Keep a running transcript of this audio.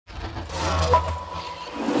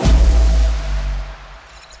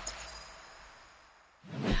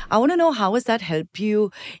I want to know, how has that helped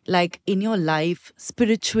you, like in your life,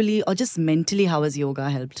 spiritually or just mentally? How has yoga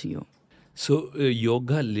helped you? So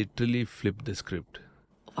yoga literally flipped the script.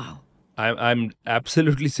 Wow. I'm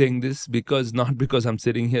absolutely saying this because not because I'm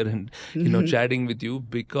sitting here and chatting with you,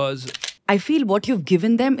 because I feel what you've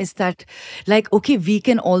given them is that, like, okay, we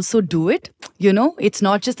can also do it. It's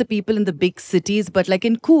not just the people in the big cities, but like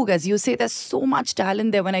in Coog, as you say, there's so much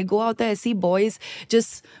talent there. When I go out there, I see boys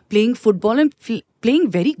just playing football and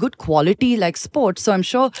playing very good quality, like sports. So I'm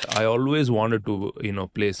sure. I always wanted to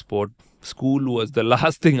play sport. School was the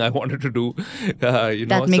last thing I wanted to do,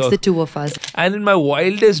 That makes so. the two of us. And in my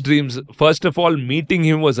wildest dreams, first of all, meeting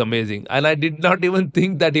him was amazing. And I did not even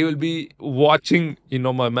think that he will be watching,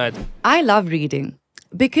 my match. I love reading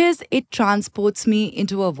because it transports me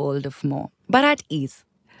into a world of more, but at ease.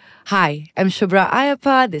 Hi, I'm Shubra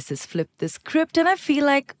Aiyappa. This is Flip the Script, and I feel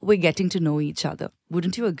like we're getting to know each other.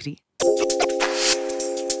 Wouldn't you agree?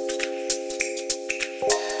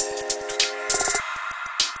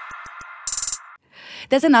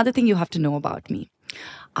 There's another thing you have to know about me.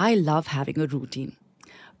 I love having a routine.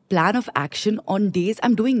 Plan of action on days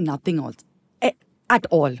I'm doing nothing at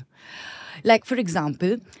all. Like, for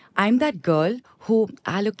example, I'm that girl who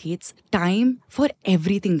allocates time for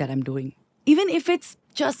everything that I'm doing. Even if it's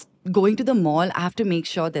just going to the mall, I have to make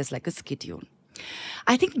sure there's like a schedule.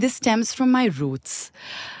 I think this stems from my roots.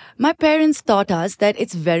 My parents taught us that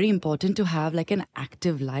it's very important to have like an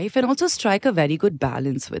active life and also strike a very good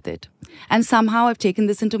balance with it. And somehow I've taken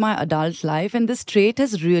this into my adult life, and this trait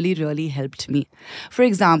has really, really helped me. For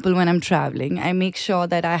example, when I'm traveling, I make sure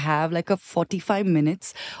that I have like a 45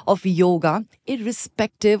 minutes of yoga,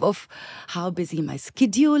 irrespective of how busy my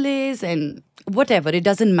schedule is and whatever. It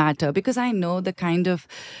doesn't matter, because I know the kind of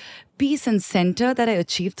peace and center that I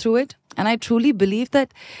achieve through it. And I truly believe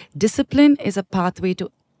that discipline is a pathway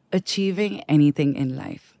to achieving anything in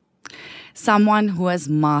life. Someone who has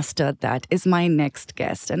mastered that is my next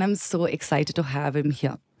guest, and I'm so excited to have him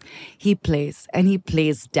here. He plays, and he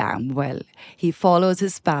plays damn well. He follows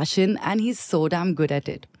his passion, and he's so damn good at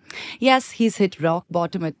it. Yes, he's hit rock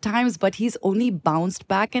bottom at times, but he's only bounced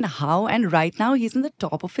back, and right now he's in the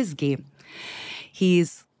top of his game.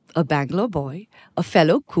 He's a Bangalore boy, a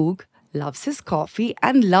fellow Coog, loves his coffee,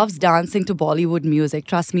 and loves dancing to Bollywood music.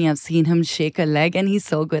 Trust me, I've seen him shake a leg, and he's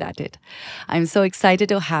so good at it. I'm so excited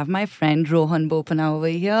to have my friend Rohan Bopanna over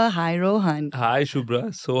here. Hi, Rohan. Hi,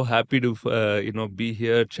 Shubra. So happy to be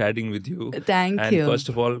here chatting with you. Thank you. you. First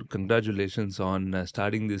of all, congratulations on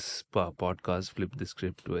starting this podcast, Flip the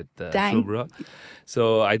Script with Shubra.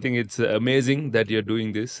 So I think it's amazing that you're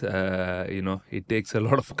doing this. It takes a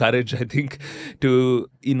lot of courage, I think, to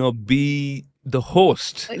be the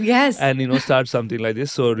host. Yes. And start something like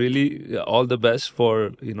this. So really all the best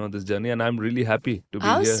for this journey, and I'm really happy to be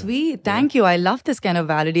here. How sweet. Thank you. I love this kind of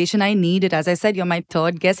validation. I need it. As I said, you're my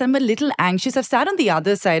third guest. I'm a little anxious. I've sat on the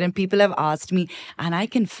other side and people have asked me, and I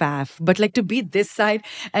can faff, but like to be this side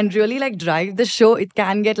and really like drive the show, it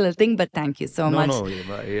can get a little thing, but thank you so much. No,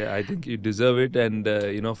 I think you deserve it, and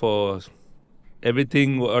for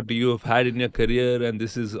everything what you have had in your career, and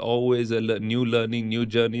this is always a new learning, new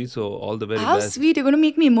journey, so all the very best. How sweet. You're going to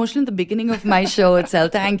make me emotional at the beginning of my show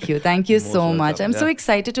itself. Thank you Most so much. welcome. I'm so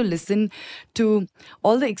excited to listen to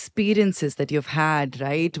all the experiences that you've had,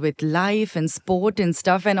 right, with life and sport and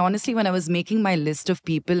stuff. And honestly, when I was making my list of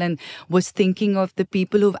people and was thinking of the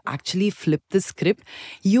people who've actually flipped the script,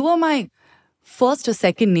 you were my first or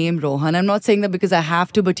second name, Rohan. I'm not saying that because I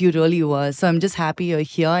have to, but you really were. So I'm just happy you're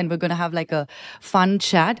here, and we're going to have like a fun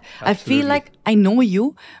chat. Absolutely. I feel like I know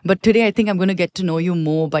you, but today I think I'm going to get to know you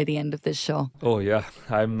more by the end of this show. Oh yeah,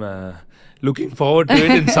 I'm looking forward to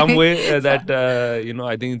it in some way. That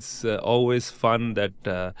I think it's always fun that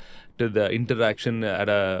to the interaction at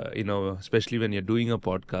especially when you're doing a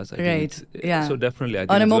podcast. I think yeah. So definitely, I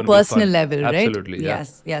think on a more personal level, right? Absolutely. Yeah.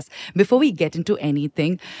 Yes. Before we get into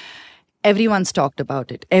anything, everyone's talked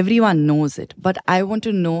about it. Everyone knows it. But I want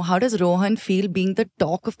to know, how does Rohan feel being the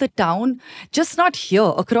talk of the town? Just not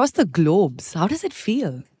here, across the globes. How does it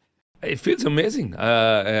feel? It feels amazing.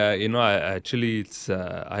 I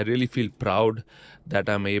really feel proud that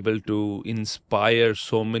I'm able to inspire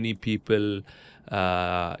so many people,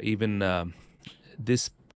 even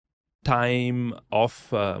this time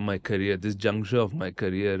of my career, this juncture of my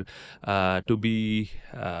career, to be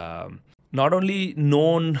not only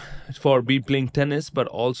known for playing tennis, but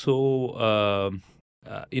also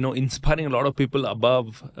inspiring a lot of people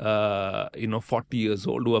above 40 years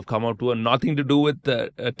old who have come out to nothing to do with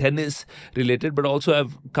tennis related, but also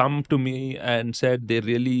have come to me and said they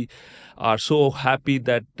really are so happy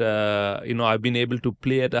that I've been able to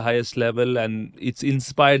play at the highest level, and it's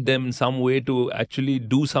inspired them in some way to actually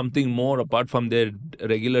do something more apart from their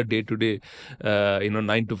regular day-to-day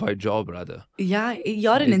 9 to 5 job rather. Yeah,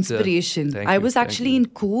 you're an It's inspiration. thank I you, was thank actually you. in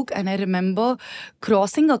Cook and I remember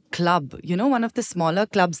crossing a club, one of the smaller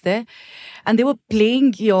clubs there, and they were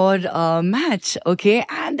playing your match, okay?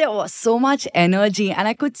 And there was so much energy, and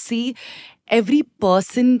I could see every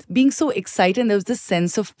person being so excited, and there was this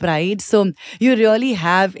sense of pride. So you really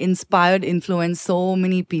have inspired, influenced so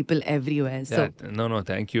many people everywhere. So Yeah, no,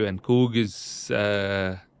 thank you. And Coog is,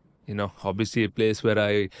 obviously a place where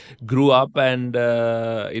I grew up, and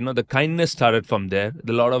the kindness started from there.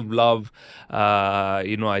 A lot of love,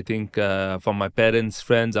 I think from my parents,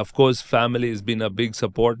 friends, of course, family has been a big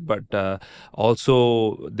support, but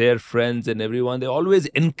also their friends and everyone. They always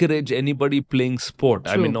encourage anybody playing sport.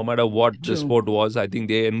 I mean, true, no matter what the true. sport was, I think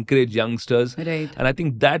they encourage youngsters, Right. and I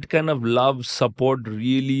think that kind of love, support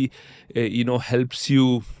really, helps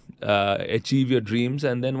you achieve your dreams.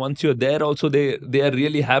 And then once you're there also, they are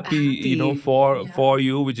really happy, Happy. for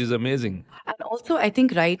you, which is amazing. And also, I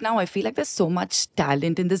think right now, I feel like there's so much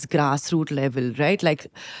talent in this grassroots level, right? Like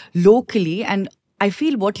locally. And I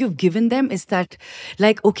feel what you've given them is that,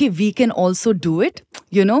 like, okay, we can also do it.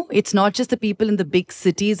 It's not just the people in the big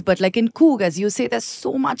cities, but like in Coog, as you say, there's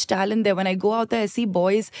so much talent there. When I go out there, I see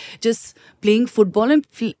boys just playing football and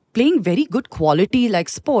playing very good quality like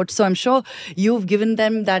sports. So I'm sure you've given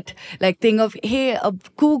them that like thing of, hey, a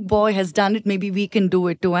Coog boy has done it, maybe we can do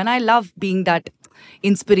it too. And I love being that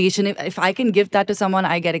inspiration. If I can give that to someone,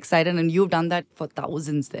 I get excited, and you've done that for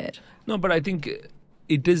thousands there. No, but I think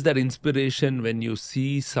it is that inspiration when you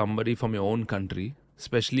see somebody from your own country,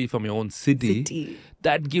 especially from your own city,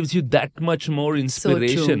 that gives you that much more So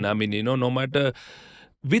inspiration. true. I mean, no matter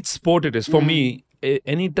which sport it is, for me,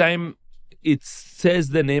 anytime it says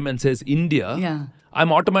the name and says India, Yeah.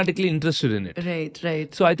 I'm automatically interested in it.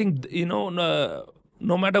 Right. So I think,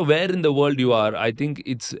 no matter where in the world you are, I think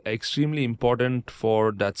it's extremely important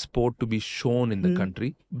for that sport to be shown in the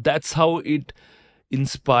country. That's how it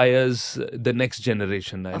inspires the next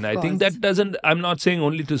generation. And Of I think course. that doesn't, I'm not saying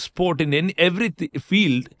only to sport, in every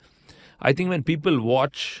field. I think when people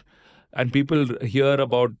watch and people hear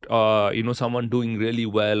about, someone doing really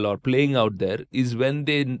well or playing out there, is when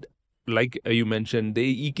they, like you mentioned, they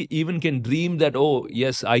even can dream that, oh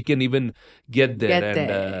yes, I can even get there. Get And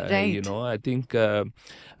there. Right. I think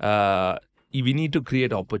we need to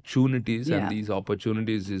create opportunities, and Yeah. these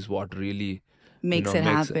opportunities is what really Makes it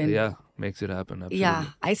happen. makes it happen. Absolutely. Yeah,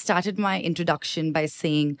 I started my introduction by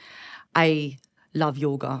saying I love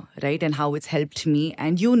yoga, right? And how it's helped me.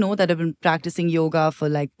 And you know that I've been practicing yoga for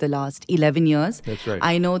like the last 11 years. That's right.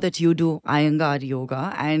 I know that you do Iyengar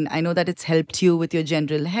yoga, and I know that it's helped you with your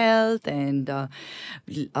general health, and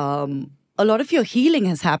a lot of your healing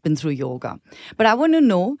has happened through yoga. But I want to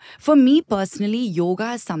know, for me personally,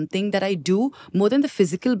 yoga is something that I do more than the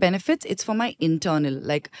physical benefits. It's for my internal,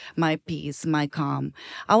 like my peace, my calm.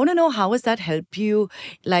 I want to know, how has that helped you,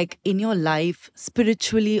 like in your life,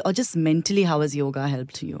 spiritually or just mentally? How has yoga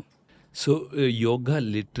helped you? So yoga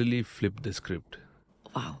literally flipped the script.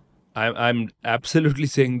 Wow. I'm absolutely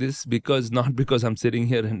saying this not because I'm sitting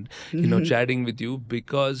here and chatting with you,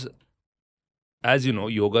 because as you know,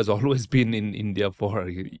 yoga's always been in India for,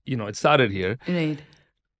 it started here. Right.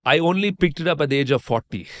 I only picked it up at the age of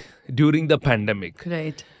 40 during the pandemic.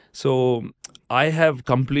 Right. So I have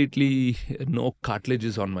completely no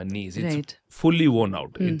cartilages on my knees. It's Right. fully worn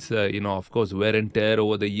out. It's, of course, wear and tear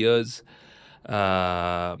over the years.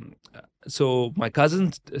 So my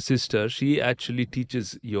cousin's sister, she actually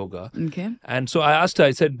teaches yoga. Okay. And so I asked her,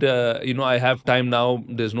 I said, I have time now.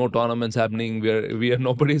 There's no tournaments happening. We are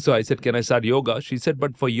nobody. So I said, can I start yoga? She said,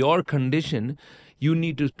 but for your condition, you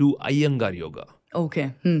need to do Iyengar yoga.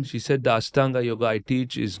 Okay. She said, the Ashtanga yoga I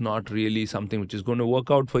teach is not really something which is going to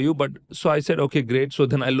work out for you. But so I said, okay, great. So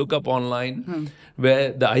then I look up online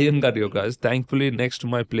where the Iyengar yoga is. Thankfully, next to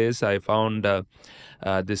my place, I found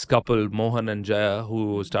this couple, Mohan and Jaya,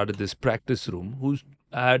 who started this practice room, who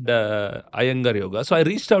had Iyengar yoga. So I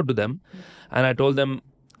reached out to them and I told them,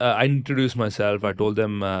 I introduced myself. I told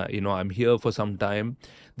them, I'm here for some time.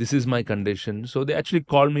 This is my condition. So they actually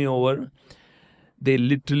called me over. They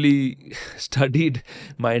literally studied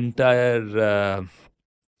my entire,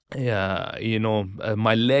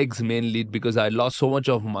 my legs mainly, because I lost so much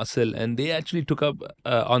of muscle, and they actually took up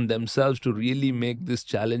on themselves to really make this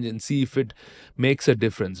challenge and see if it makes a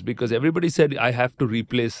difference. Because everybody said I have to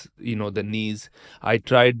replace, the knees. I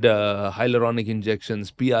tried hyaluronic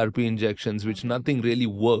injections, PRP injections, which nothing really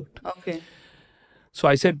worked. Okay. So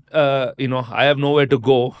I said, I have nowhere to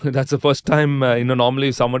go. That's the first time,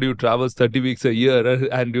 normally somebody who travels 30 weeks a year,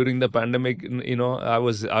 and during the pandemic, I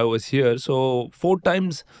was here. So 4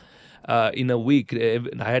 times in a week,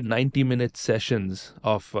 I had 90-minute sessions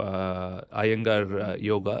of Iyengar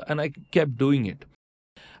yoga, and I kept doing it.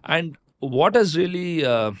 And what has really,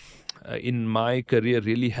 in my career,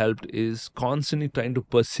 really helped is constantly trying to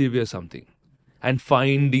persevere something and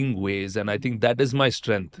finding ways. And I think that is my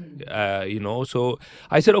strength, So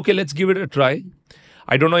I said, okay, let's give it a try.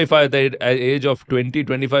 I don't know if at the age of 20,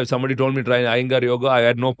 25, somebody told me try Iyengar yoga. I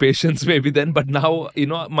had no patience maybe then. But now,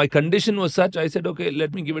 my condition was such, I said, okay,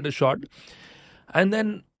 let me give it a shot. And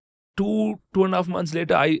then 2.5 months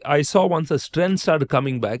later, I saw once the strength started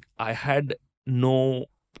coming back, I had no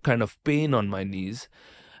kind of pain on my knees.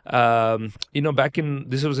 Back in,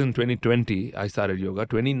 this was in 2020, I started yoga.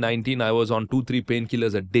 2019, I was on 2-3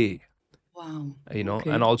 painkillers a day. Wow. Okay.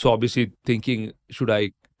 And also obviously thinking, should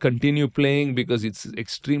I continue playing because it's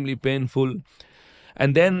extremely painful?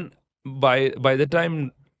 And then by the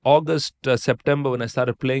time August, September, when I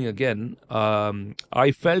started playing again,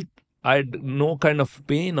 I felt I had no kind of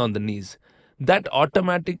pain on the knees. That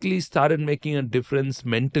automatically started making a difference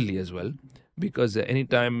mentally as well, because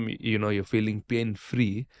anytime you're feeling pain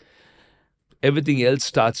free, everything else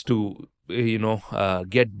starts to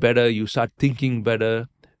get better. You start thinking better.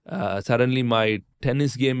 Suddenly my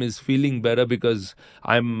tennis game is feeling better because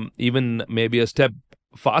I'm even maybe a step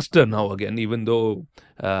faster now again, even though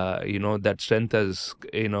that strength has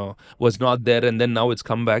was not there, and then now it's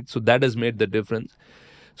come back. So that has made the difference.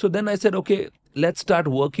 So then I said, okay, let's start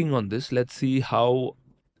working on this. Let's see how.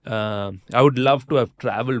 I would love to have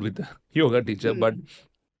traveled with a yoga teacher, but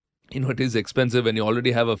it is expensive when you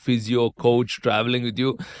already have a physio coach traveling with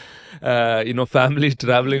you, family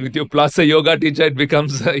traveling with you, plus a yoga teacher. It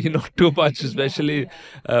becomes, too much, especially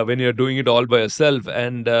when you're doing it all by yourself.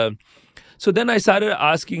 And so then I started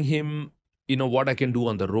asking him, what I can do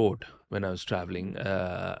on the road when I was traveling,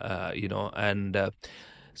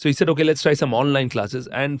 so he said, okay, let's try some online classes.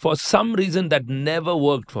 And for some reason, that never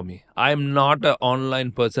worked for me. I'm not an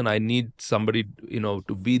online person. I need somebody,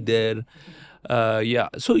 to be there.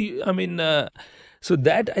 So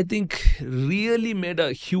that I think really made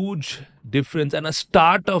a huge difference and a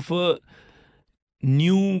start of a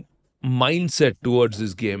new mindset towards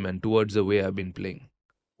this game and towards the way I've been playing.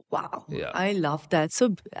 Wow. Yeah. I love that.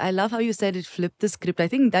 So I love how you said it flipped the script. I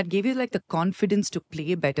think that gave you like the confidence to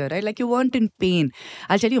play better, right? Like you weren't in pain.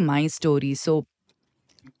 I'll tell you my story. So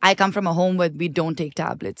I come from a home where we don't take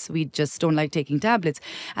tablets. We just don't like taking tablets.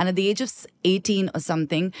 And at the age of 18 or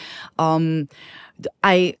something,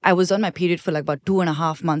 I was on my period for like about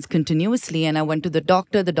 2.5 months continuously. And I went to the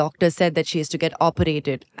doctor. The doctor said that she has to get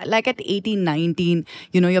operated. Like at 18, 19,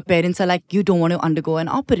 your parents are like, you don't want to undergo an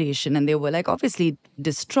operation. And they were like, obviously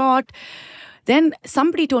distraught. Then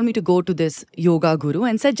somebody told me to go to this yoga guru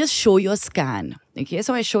and said, just show your scan. Okay,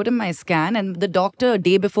 so I showed him my scan, and the doctor a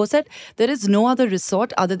day before said, there is no other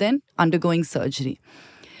resort other than undergoing surgery.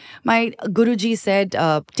 My Guruji said,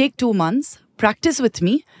 take 2 months, practice with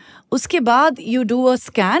me. Uske baad, you do a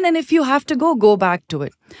scan, and if you have to go back to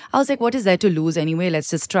it. I was like, what is there to lose anyway?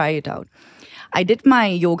 Let's just try it out. I did my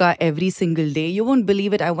yoga every single day. You won't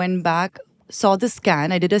believe it. I went back, saw the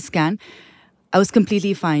scan. I did a scan. I was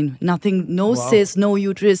completely fine. Nothing, no cyst, no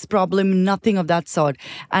uterus problem, nothing of that sort.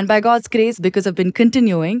 And by God's grace, because I've been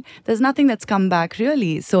continuing, there's nothing that's come back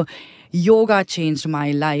really. So yoga changed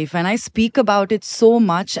my life, and I speak about it so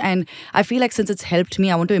much. And I feel like since it's helped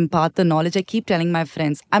me, I want to impart the knowledge. I keep telling my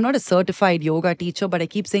friends, I'm not a certified yoga teacher, but I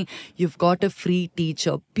keep saying, you've got a free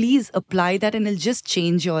teacher. Please apply that and it'll just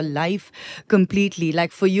change your life completely.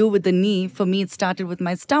 Like for you with the knee, for me, it started with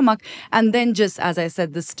my stomach. And then just, as I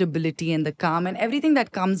said, the stability and the calm and everything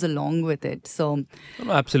that comes along with it. So,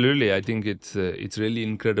 no, absolutely. I think it's really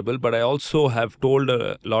incredible. But I also have told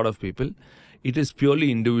a lot of people, it is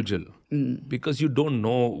purely individual because you don't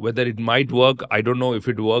know whether it might work. I don't know if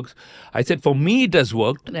it works. I said, for me, it has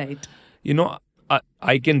worked. right.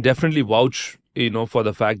 I can definitely vouch, for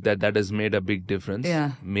the fact that has made a big difference.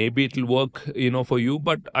 Yeah. Maybe it'll work, for you.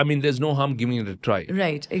 But I mean, there's no harm giving it a try.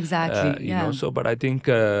 Right, exactly. But I think,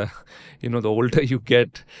 the older you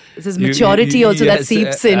get, this maturity also that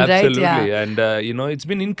seeps in, absolutely. right? Yeah. And, it's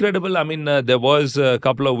been incredible. I mean, there was a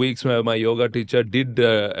couple of weeks where my yoga teacher did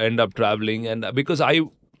end up traveling. And because I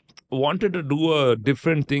wanted to do a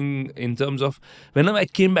different thing in terms of, whenever I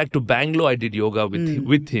came back to Bangalore, I did yoga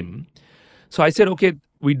with him. So I said, okay,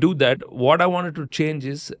 we do that. What I wanted to change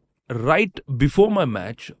is right before my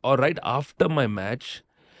match or right after my match,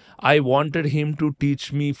 I wanted him to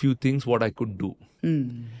teach me a few things what I could do.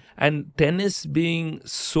 And tennis being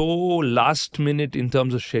so last minute in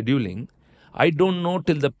terms of scheduling, I don't know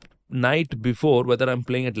till the night before whether I'm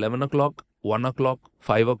playing at 11 o'clock, 1 o'clock,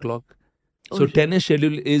 5 o'clock. So tennis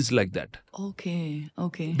schedule is like that. Okay.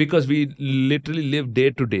 Because we literally live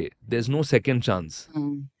day to day. There's no second chance.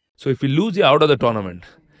 So if we lose, you're out of the tournament.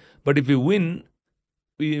 But if we win,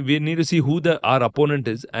 we need to see who our opponent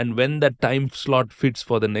is and when that time slot fits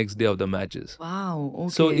for the next day of the matches. Wow. Okay.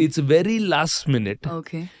 So it's very last minute.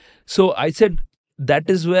 Okay. So I said that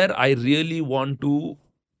is where I really want to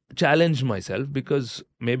challenge myself, because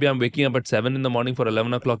maybe I'm waking up at 7 in the morning for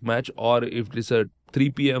 11 o'clock match, or if it's a 3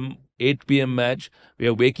 p.m., 8 p.m. match, we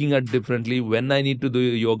are waking up differently, when I need to do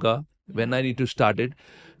yoga, when I need to start it.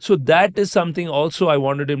 So that is something also I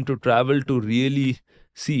wanted him to travel to really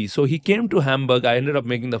see. So he came to Hamburg. I ended up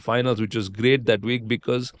making the finals, which was great that week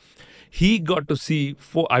because he got to see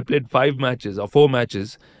I played 5 matches or 4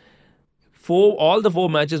 matches. All the 4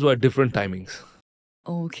 matches were different timings.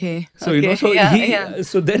 Okay. So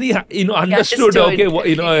so then he understood. Okay,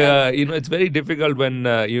 it's very difficult when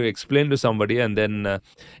you explain to somebody, and then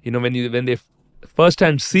when they first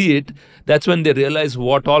hand see it, that's when they realize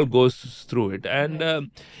what all goes through it. And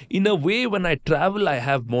in a way, when I travel, I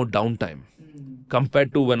have more downtime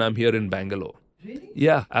compared to when I'm here in Bangalore. Really?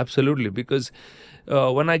 Yeah, absolutely. Because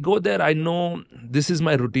when I go there, I know this is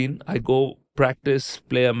my routine. I go practice,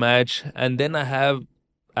 play a match, and then I have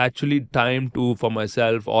actually time for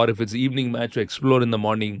myself, or if it's evening match, to explore in the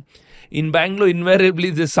morning. In Bangalore, invariably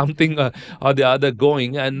there's something or the other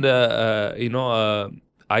going, and I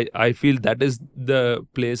feel that is the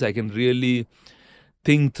place I can really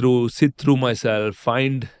think through, sit through myself,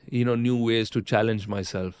 find new ways to challenge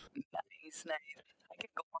myself. Nice. I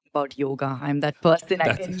can go on about yoga. I'm that person.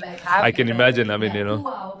 I can imagine. I mean,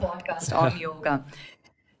 2-hour podcast on yoga.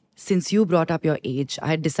 Since you brought up your age, I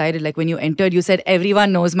had decided, like when you entered, you said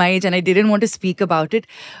everyone knows my age, and I didn't want to speak about it.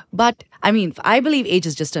 But I mean, I believe age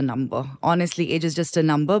is just a number. Honestly, age is just a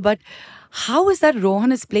number. But how is that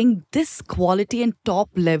Rohan is playing this quality and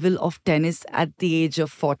top level of tennis at the age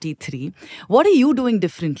of 43? What are you doing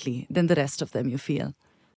differently than the rest of them, you feel?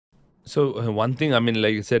 So one thing, I mean,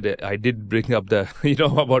 like I said, I did bring up the,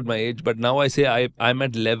 about my age, but now I say I'm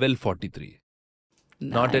at level 43.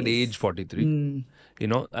 Nice. Not at age 43.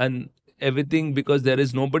 And everything, because there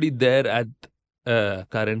is nobody there at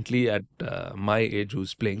currently at my age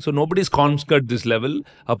who's playing. So nobody's conquered this level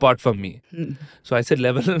apart from me. So I said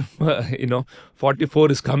level,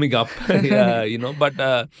 44 is coming up,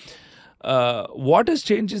 but what has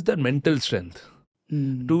changed is the mental strength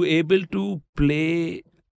to able to play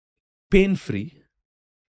pain-free.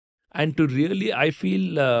 And to really, I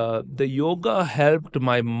feel the yoga helped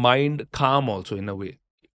my mind calm also in a way.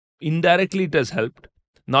 Indirectly, it has helped.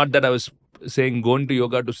 Not that I was saying go into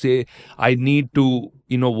yoga to say I need to,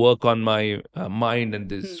 work on my mind and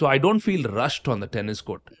this. So I don't feel rushed on the tennis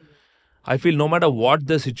court. I feel no matter what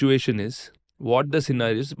the situation is, what the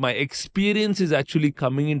scenario is, my experience is actually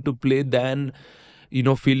coming into play than,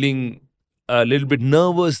 feeling a little bit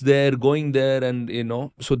nervous there, going there, and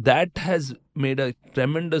so that has made a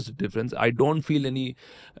tremendous difference. I don't feel any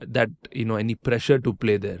pressure to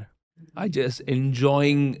play there. I just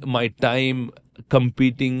enjoying my time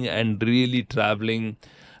competing and really traveling.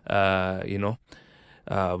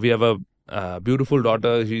 We have a beautiful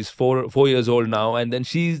daughter. She's 4 years old now, and then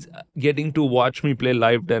she's getting to watch me play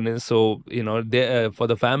live tennis. So for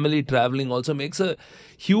the family, traveling also makes a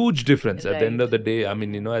huge difference at the end of the day. I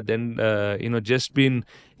mean, at the end, just being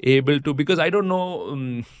able to, because I don't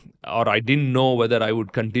know, or I didn't know whether I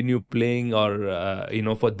would continue playing or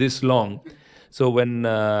for this long. So when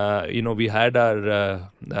we had our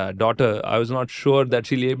daughter, I was not sure that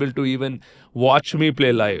she'll be able to even watch me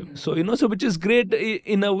play live. So so which is great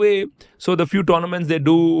in a way. So the few tournaments they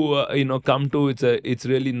do come to, it's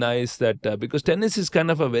really nice that because tennis is kind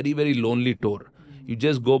of a very, very lonely tour. You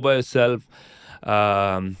just go by yourself.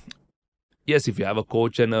 Yes, if you have a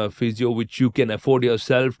coach and a physio which you can afford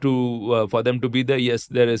yourself to for them to be there, yes,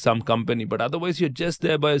 there is some company. But otherwise, you're just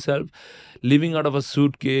there by yourself, living out of a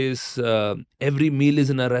suitcase. Every meal is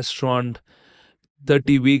in a restaurant.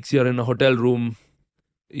 30 weeks you're in a hotel room.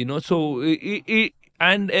 So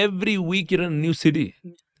and every week you're in a new city.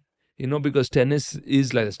 Because tennis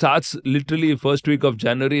is starts literally first week of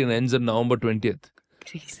January and ends on November 20th.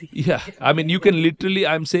 Crazy. Yeah, I mean, you can literally,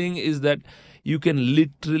 I'm saying is that you can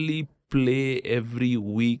literally play every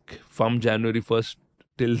week from January 1st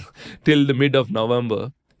till the mid of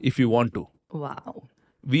November if you want to. Wow.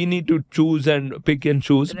 We need to choose and pick and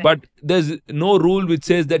choose, but there's no rule which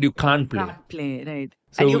says that you can't play. Can't play, right.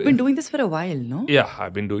 And you've been doing this for a while, no? Yeah,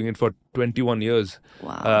 I've been doing it for 21 years.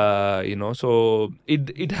 Wow. So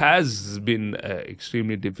it has been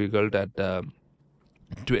extremely difficult at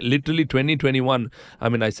literally 2021. I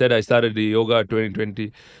mean, I said I started the yoga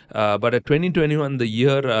 2020, but at 2021, the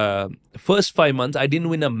year, first 5 months, I didn't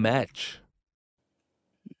win a match.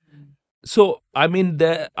 So I mean,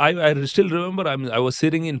 I still remember. I was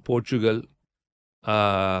sitting in Portugal,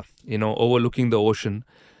 overlooking the ocean,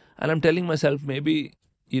 and I'm telling myself, maybe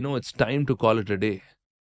it's time to call it a day.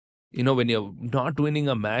 When you're not winning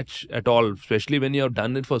a match at all, especially when you have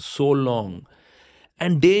done it for so long,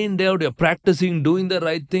 and day in day out you're practicing, doing the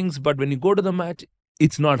right things, but when you go to the match,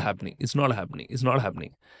 it's not happening. It's not happening. It's not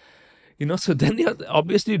happening. So then you're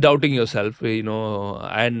obviously doubting yourself.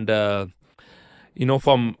 And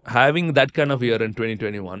from having that kind of year in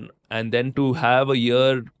 2021, and then to have a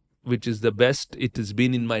year which is the best it has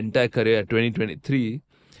been in my entire career, 2023,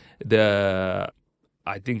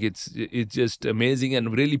 I think it's just amazing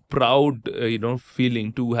and really proud,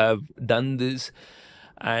 feeling to have done this.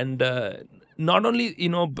 And not only,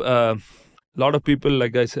 a lot of people,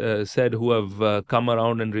 like I said, who have come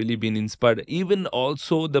around and really been inspired, even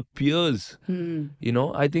also the peers,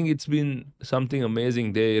 I think it's been something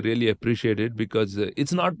amazing. They really appreciate it because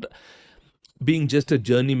it's not being just a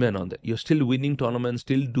journeyman on that. You're still winning tournaments,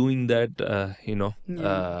 still doing that,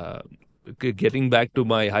 getting back to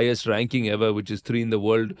my highest ranking ever, which is 3 in the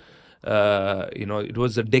world. It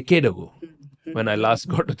was a decade ago when I last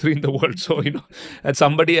got to 3 in the world. So, and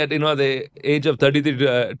somebody at, the age of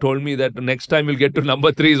 33 told me that next time you'll get to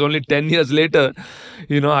number 3 is only 10 years later.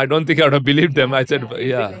 I don't think I would have believed them. I said,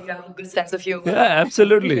 yeah. You have a good sense of humor. Yeah,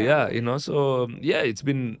 absolutely. Yeah. So, yeah, it's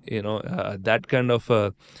been, that kind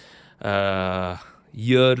of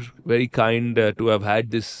year, very kind to have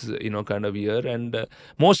had this, kind of year. And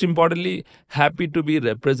most importantly, happy to be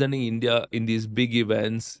representing India in these big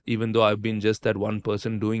events, even though I've been just that one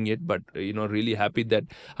person doing it. But, really happy that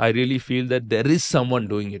I really feel that there is someone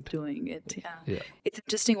doing it. Yeah. It's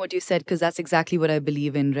interesting what you said, because that's exactly what I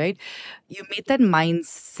believe in, right? You made that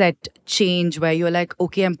mindset change where you're like,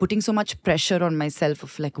 okay, I'm putting so much pressure on myself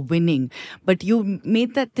of like winning. But you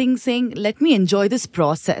made that thing saying, let me enjoy this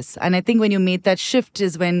process. And I think when you made that shift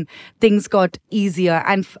is when things got easier.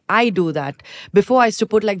 And I do that. Before I used to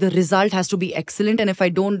put like the result has to be excellent. And if I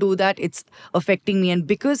don't do that, it's affecting me. And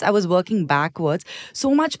because I was working backwards,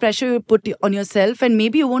 so much pressure you put on yourself and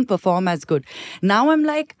maybe you won't perform as good. Now I'm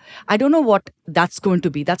like, I don't know what that's going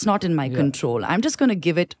to be. That's not in my control. I'm just going to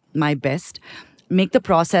give it my best, make the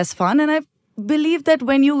process fun. And I believe that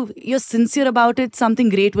when you're sincere about it, something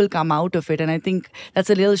great will come out of it. And I think that's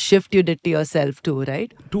a little shift you did to yourself too,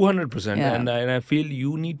 right? 200%. Yeah. And I feel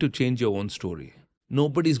you need to change your own story.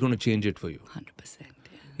 Nobody's going to change it for you.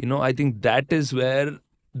 100%. I think that is where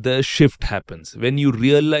the shift happens. When you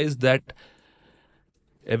realize that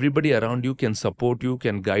everybody around you can support you,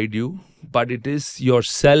 can guide you, but it is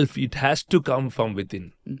yourself, it has to come from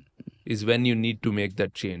within, is when you need to make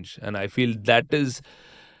that change. And I feel that is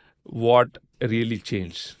what really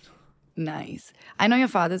changed. Nice. I know your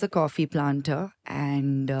father's a coffee planter.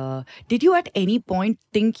 And did you at any point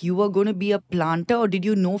think you were going to be a planter, or did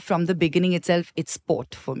you know from the beginning itself, it's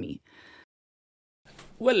sport for me?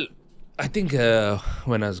 Well, I think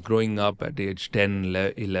when I was growing up at age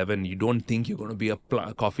 10, 11, you don't think you're going to be a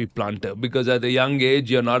coffee planter, because at a young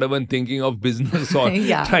age, you're not even thinking of business or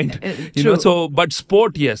trying to, but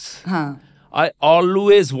sport, yes. I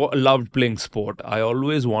always loved playing sport. I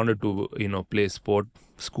always wanted to, play sport.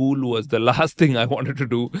 School was the last thing I wanted to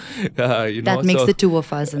do. That makes the two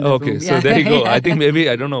of us in the room. Okay, so there you go. I think maybe,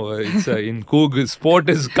 I don't know, it's in Coog, sport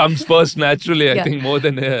comes first naturally, I think, more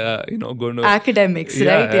than, going to... Academics,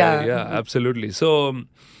 right? Yeah, absolutely. So,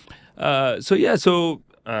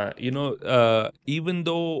 even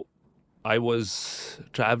though I was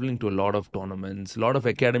traveling to a lot of tournaments, a lot of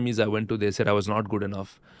academies I went to, they said I was not good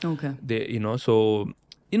enough. Okay.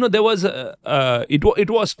 There was it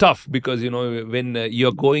was tough, because when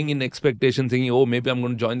you're going in expectation, thinking, oh, maybe I'm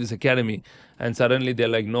going to join this academy, and suddenly they're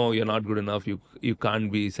like, no, you're not good enough, you can't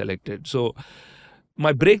be selected. So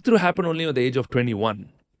my breakthrough happened only at the age of 21.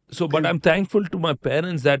 So, but I'm thankful to my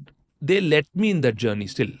parents that they let me in that journey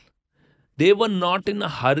still. They were not in a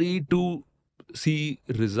hurry to see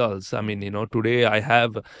results. I mean, today I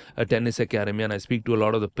have a tennis academy and I speak to a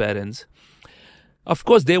lot of the parents. Of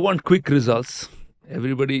course, they want quick results.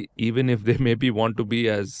 Everybody, even if they maybe want to be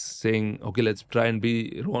as saying, okay, let's try and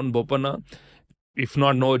be Rohan Bopanna, if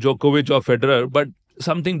not no Djokovic or Federer, but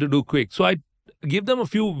something to do quick. So I give them a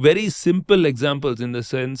few very simple examples, in the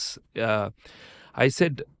sense, I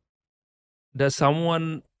said, does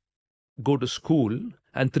someone go to school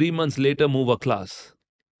and 3 months later move a class?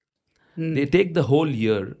 They take the whole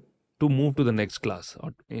year to move to the next class.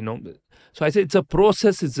 So I say it's a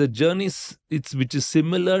process, it's a journey, it's which is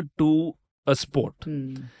similar to a sport.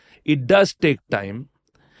 It does take time,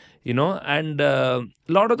 and a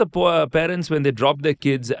lot of the parents, when they drop their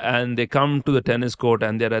kids and they come to the tennis court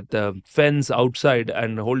and they're at the fence outside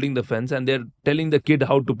and holding the fence and they're telling the kid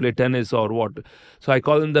how to play tennis or what. So I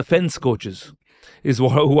call them the fence coaches, is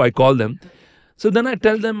who I call them. So then I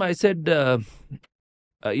tell them, I said,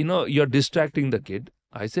 you're distracting the kid.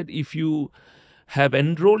 I said, if you have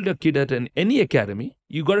enrolled your kid at any academy,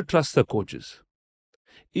 you got to trust the coaches.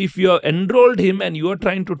 If you enrolled him and you're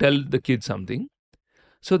trying to tell the kid something,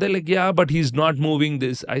 so they're like, yeah, but he's not moving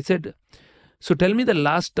this. I said, so tell me the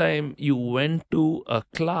last time you went to a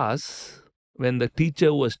class when the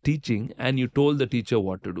teacher was teaching and you told the teacher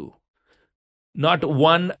what to do. Not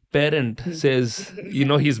one parent says,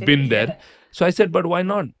 he's been there. So I said, but why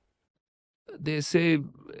not? They say,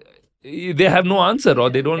 they have no answer, or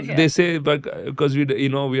they don't. They say, but because we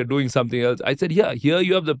are doing something else. I said, yeah, here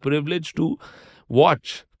you have the privilege to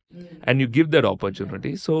watch, and you give that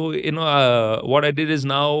opportunity. So what I did is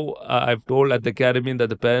now I've told at the academy that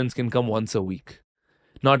the parents can come once a week,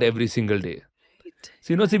 not every single day.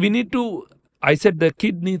 So we need to. I said the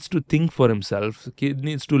kid needs to think for himself. The kid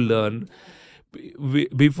needs to learn.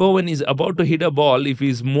 Before, when he's about to hit a ball, if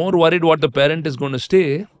he's more worried what the parent is going to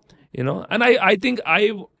say, and I think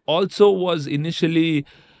I also was initially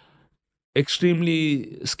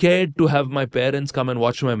extremely scared to have my parents come and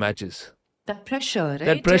watch my matches. That pressure, right?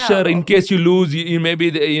 That pressure, in case you lose, maybe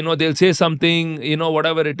they'll say something,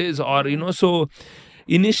 whatever it is, or so.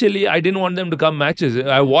 Initially, I didn't want them to come matches.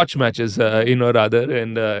 I watch matches, rather,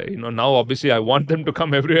 and now obviously I want them to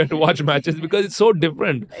come everywhere to watch matches because it's so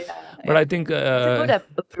different. But I think it's a good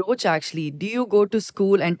approach, actually. Do you go to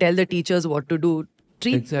school and tell the teachers what to do?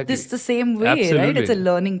 Treat this the same way, right? It's a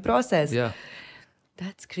learning process. Yeah.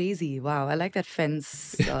 That's crazy. Wow. I like that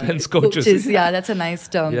fence. Fence coaches. Yeah, that's a nice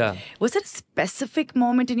term. Yeah. Was there a specific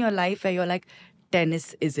moment in your life where you're like,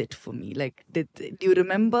 tennis is it for me? Like, do you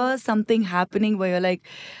remember something happening where you're like,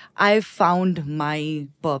 I found my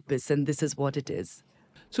purpose and this is what it is?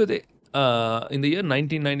 So in the year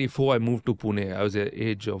 1994, I moved to Pune. I was at the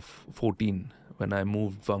age of 14 when I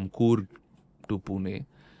moved from Coorg to Pune.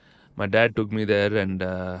 My dad took me there and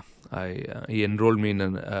he enrolled me in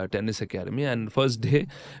a tennis academy. And first day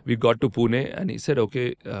we got to Pune and he said,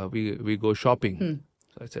 okay, we go shopping.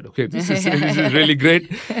 So I said, okay, this is really great.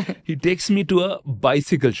 He takes me to a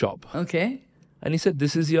bicycle shop. Okay. And he said,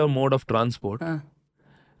 this is your mode of transport.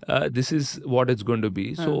 This is what it's going to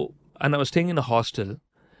be. So, and I was staying in a hostel.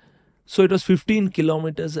 So it was 15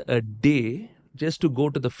 kilometers a day just to go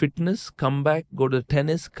to the fitness, come back, go to the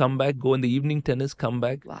tennis, come back, go in the evening tennis, come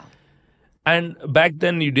back. Wow. And back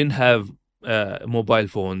then you didn't have mobile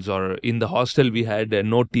phones, or in the hostel we had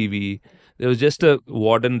no TV. There was just a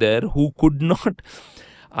warden there who could not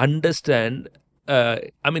understand.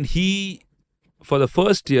 He, for the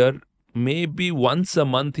first year, maybe once a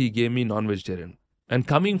month he gave me non-vegetarian. And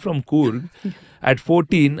coming from Coorg at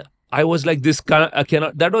 14, I was like, I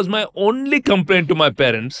cannot. That was my only complaint to my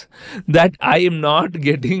parents, that I am not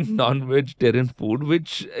getting non-vegetarian food,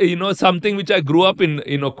 which, something which I grew up in,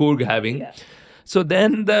 Coorg having. Yeah. So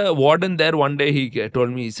then the warden there one day, he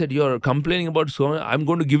told me, he said, you're complaining about so much. I'm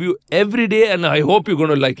going to give you every day and I hope you're going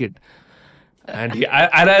to like it. And I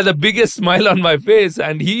had the biggest smile on my face,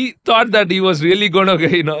 and he thought that he was really going to,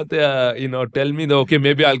 tell me that, okay,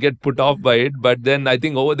 maybe I'll get put off by it. But then I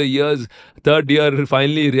think over the years, third year,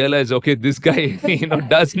 finally realized, okay, this guy,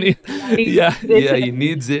 does need, he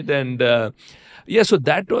needs it. And so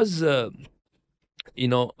that was,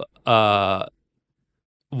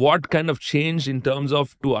 what kind of changed in terms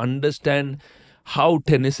of to understand how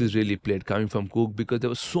tennis is really played coming from Coorg, because there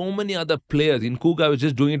were so many other players. In Coorg, I was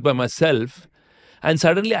just doing it by myself. And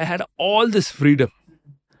suddenly I had all this freedom.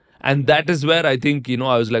 And that is where I think,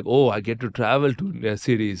 I was like, oh, I get to travel to a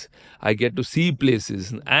series. I get to see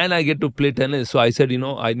places and I get to play tennis. So I said,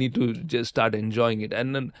 I need to just start enjoying it.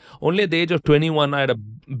 And then only at the age of 21, I had a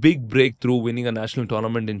big breakthrough winning a national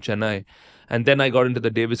tournament in Chennai. And then I got into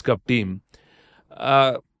the Davis Cup team.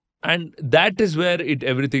 And that is where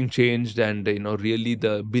everything changed. And, really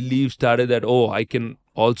the belief started that, oh, I can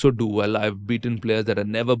also do well. I've beaten players that I've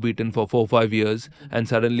never beaten for 4 or 5 years and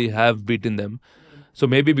suddenly have beaten them. So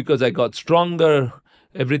maybe because I got stronger,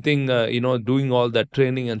 everything, doing all that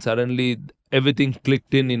training, and suddenly everything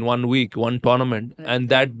clicked in 1 week, one tournament. And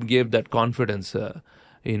that gave that confidence, to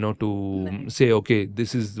say, okay,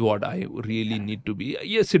 this is what I really need to be.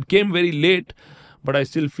 Yes, it came very late, but I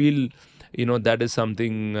still feel, that is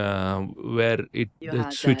something where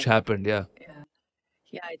the switch happened. Yeah.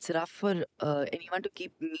 Yeah, it's rough for anyone to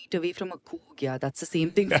keep meat away from a cook. Yeah, that's the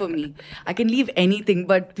same thing for me. I can leave anything,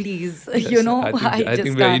 but please, Yes, I I think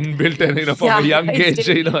just we are can't. inbuilt, and from a Yeah, young age,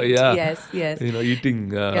 instinct. yeah, Yes, yes.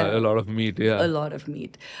 eating Yeah, a lot of meat. a Yeah. lot of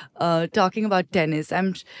meat. Talking about tennis,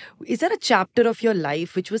 is there a chapter of your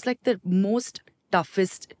life which was like the most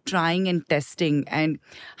toughest trying and testing? And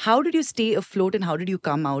how did you stay afloat and how did you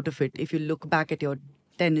come out of it if you look back at your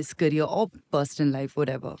tennis career or personal life,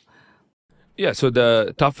 whatever? Yeah, so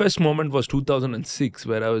the toughest moment was 2006,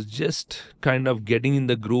 where I was just kind of getting in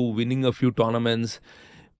the groove, winning a few tournaments,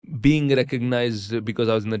 being recognized because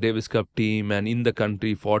I was in the Davis Cup team and in the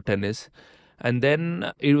country for tennis. And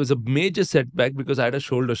then it was a major setback because I had a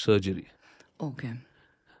shoulder surgery. Okay.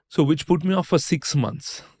 So, which put me off for 6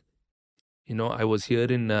 months. I was here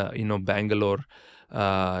in, Bangalore,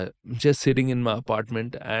 just sitting in my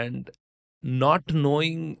apartment and not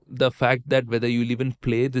knowing the fact that whether you'll even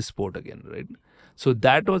play this sport again, right? So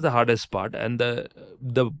that was the hardest part. And the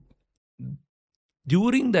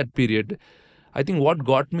during that period, I think what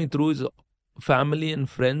got me through is family and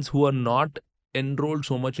friends who are not enrolled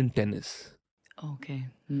so much in tennis. Okay.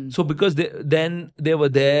 Mm. So because then they were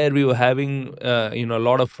there, we were having a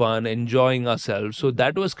lot of fun, enjoying ourselves. So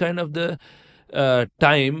that was kind of the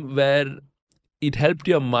time where it helped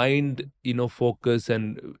your mind, focus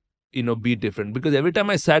and be different. Because every time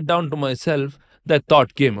I sat down to myself, that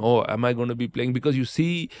thought came, oh, am I going to be playing? Because you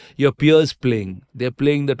see your peers playing, they're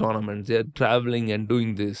playing the tournaments, they're traveling and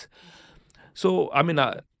doing this. So I mean,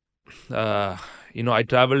 I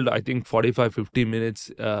traveled, I think 45-50 minutes,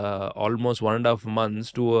 almost 1.5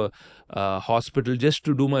 months to a hospital just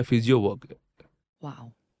to do my physio work.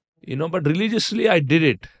 Wow. But religiously I did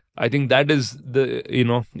it. I think that is the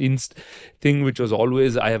thing which was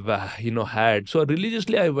always I have had. So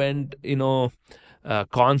religiously I went,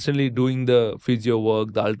 constantly doing the physio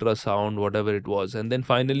work, the ultrasound, whatever it was, and then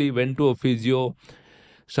finally went to a physio,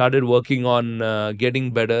 started working on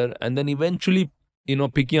getting better, and then eventually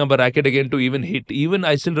picking up a racket again to even hit. Even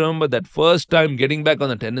I still remember that first time getting back on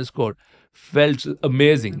the tennis court felt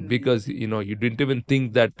amazing, because you didn't even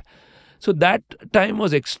think that. So that time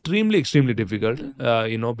was extremely, extremely difficult,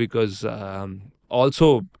 because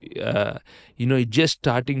also, just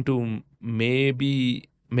starting to maybe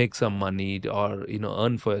make some money or,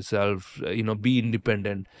 earn for yourself, be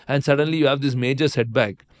independent. And suddenly you have this major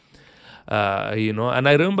setback, and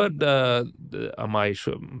I remember my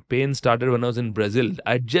pain started when I was in Brazil.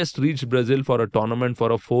 I just reached Brazil for a tournament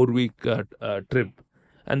for a 4-week trip.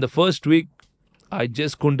 And the first week, I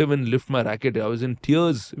just couldn't even lift my racket. I was in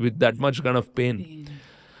tears with that much kind of pain. Pain.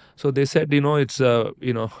 So they said, it's a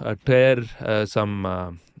tear,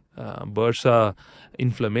 some bursa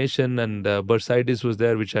inflammation, and bursitis was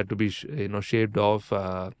there, which had to be shaved off.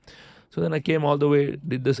 So then I came all the way,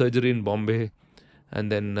 did the surgery in Bombay,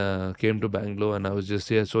 and then came to Bangalore, and I was just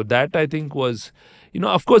here. So that, I think, was,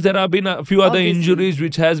 of course there have been a few other Obviously. injuries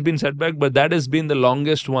which has been setback, but that has been the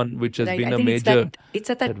longest one, which has Right. been I a think major. it's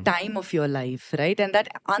at that time of your life, right? And that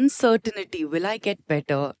uncertainty, will I get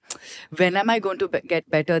better? When am I going to get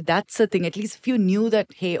better? That's the thing. At least if you knew that,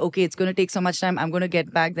 hey, okay, it's going to take so much time, I'm going to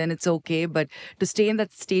get back, then it's okay. But to stay in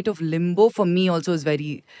that state of limbo for me also is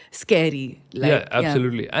very scary. Yeah, Like, yeah,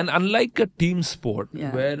 absolutely. And unlike a team sport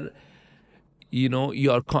yeah, where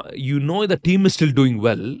the team is still doing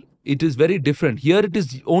well, it is very different. Here it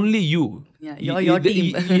is only you. yeah, you're your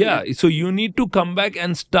team. Yeah, so you need to come back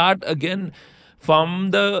and start again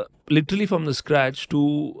from the literally from the scratch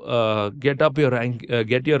to get up your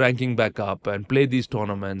get your ranking back up and play these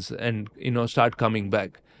tournaments, and start coming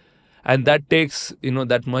back. And that takes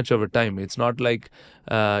that much of a time. It's not like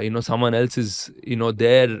someone else is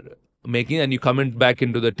there making, and you come in back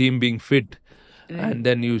into the team being fit, Right. and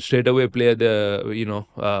then you straight away play the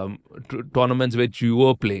tournaments which you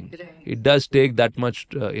were playing. Right. It does take that much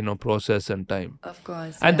process and time. Of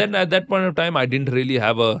course, And yeah. then at that point of time, I didn't really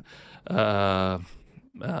have a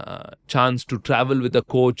chance to travel with a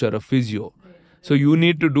coach or a physio. So you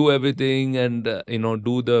need to do everything, and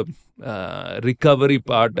do the recovery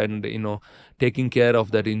part, and taking care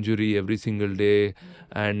of that injury every single day.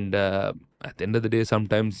 And at the end of the day,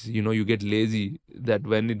 sometimes you get lazy, that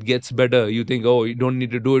when it gets better you think, oh, you don't need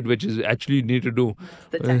to do it, which is actually you need to do.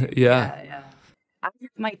 The time. Yeah. Yeah, yeah. I have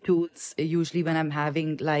my tools usually when I'm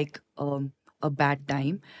having like a bad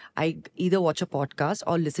time. I either watch a podcast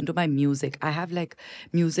or listen to my music. I have like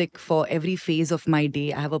music for every phase of my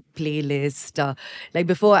day. I have a playlist. Like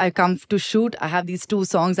before I come to shoot, I have these two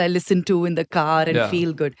songs I listen to in the car and Yeah.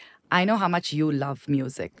 feel good. I know how much you love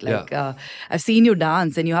music. Yeah. Like, I've seen you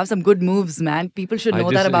dance and you have some good moves, man. People should know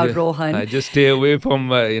that about Rohan. I just stay away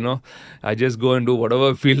from, I just go and do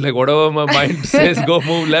whatever I feel like, whatever my mind says, go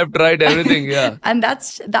move left, right, everything. Yeah. And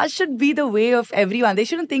that should be the way of everyone. They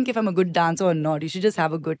shouldn't think if I'm a good dancer or not. You should just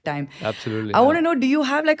have a good time. Absolutely. I want to know, do you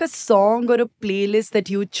have like a song or a playlist that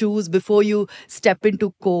you choose before you step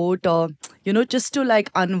into court or, just to like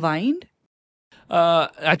unwind?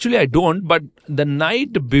 Actually, I don't. But the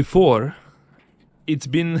night before, it's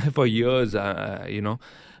been for years, when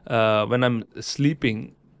I'm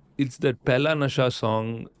sleeping, it's that Pehla Nasha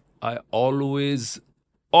song. I always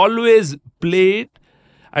play it.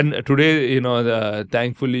 And today,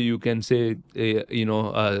 thankfully, you can say,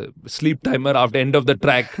 sleep timer after end of the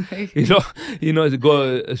track,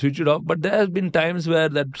 go switch it off. But there has been times where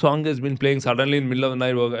that song has been playing suddenly in the middle of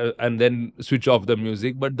the night and then switch off the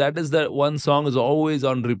music. But that is the one song is always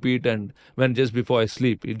on repeat. And when just before I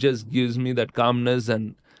sleep, it just gives me that calmness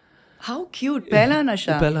and. How cute. Pehla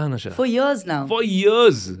Nasha. Pehla Nasha. For years now. For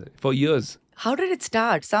years. How did it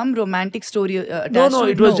start? Some romantic story attached No,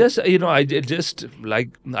 to it was just,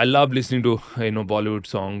 I love listening to, Bollywood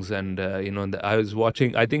songs. And, I was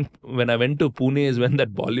watching, I think when I went to Pune is when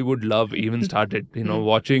that Bollywood love even started,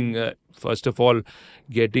 watching, first of all,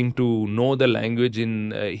 getting to know the language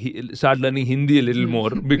start learning Hindi a little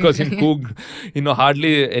more because in Coog,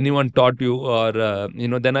 hardly anyone taught you or,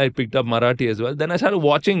 then I picked up Marathi as well. Then I started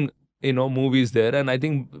watching, movies there. And I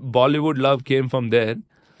think Bollywood love came from there.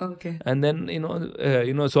 Okay. And then,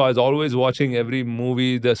 so I was always watching every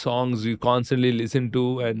movie, the songs you constantly listen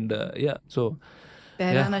to. And so.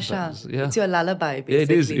 Pehla Nasha. It's your lullaby,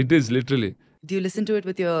 basically. It is literally. Do you listen to it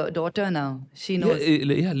with your daughter now? She knows.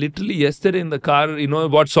 Yeah, literally yesterday in the car,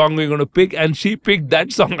 what song we're going to pick. And she picked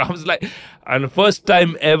that song. I was like, and first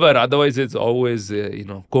time ever. Otherwise, it's always,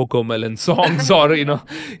 Coco Melon songs or,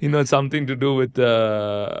 something to do with,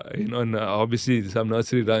 and obviously some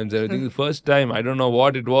nursery rhymes and everything. The first time, I don't know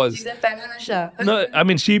what it was. She said Pehla Nasha. No, I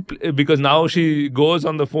mean, because now she goes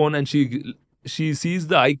on the phone and she sees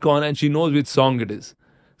the icon and she knows which song it is.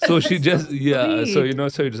 So she just, so,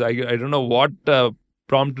 so it's, I don't know what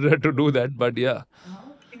prompted her to do that, but yeah.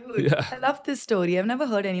 How cute. Yeah. I love this story. I've never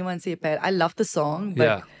heard anyone say Pehla. I love the song,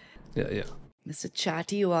 but yeah. Mr.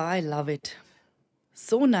 Chatty you are, I love it.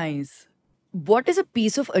 So nice. What is a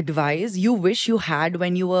piece of advice you wish you had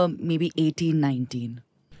when you were maybe 18, 19?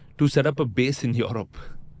 To set up a base in Europe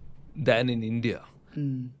than in India.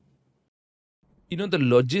 The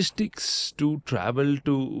logistics to travel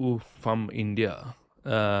from India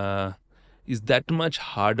is that much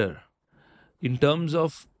harder. In terms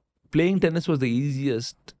of playing tennis was the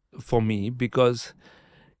easiest for me because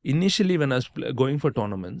initially when I was going for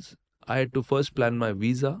tournaments, I had to first plan my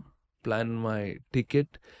visa, plan my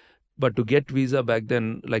ticket. But to get visa back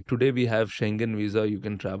then, like today we have Schengen visa, you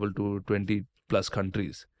can travel to 20 plus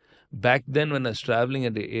countries. Back then when I was traveling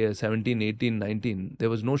at 17, 18, 19, there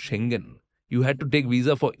was no Schengen. You had to take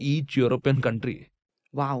visa for each European country.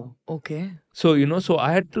 Wow. Okay. So, so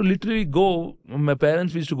I had to literally go. My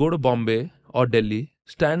parents used to go to Bombay or Delhi,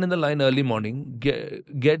 stand in the line early morning,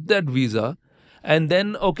 get that visa. And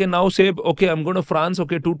then, now say, I'm going to France. 2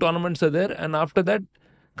 tournaments are there. And after that,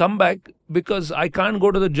 come back because I can't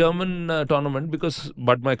go to the German tournament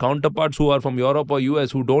but my counterparts who are from Europe or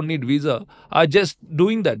US who don't need visa are just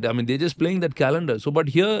doing that. I mean, they're just playing that calendar. So, but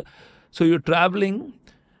here, so you're traveling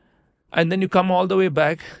and then you come all the way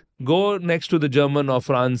back. Go next to the German or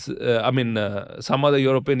France, some other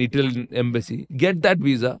European, Italian embassy, get that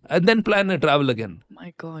visa and then plan a travel again.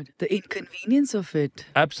 My God, the inconvenience of it.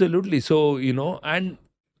 Absolutely. So, and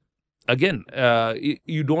again,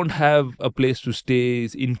 you don't have a place to stay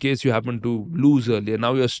in case you happen to lose earlier.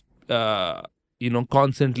 Now you're,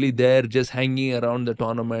 constantly there just hanging around the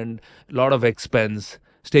tournament, a lot of expense,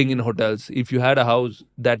 staying in hotels. If you had a house,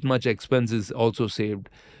 that much expense is also saved.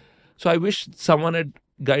 So I wish someone had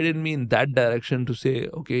guided me in that direction to say,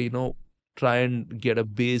 try and get a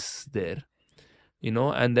base there,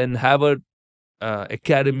 and then have a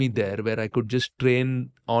academy there where I could just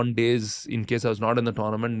train on days in case I was not in the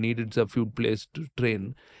tournament, needed a few places to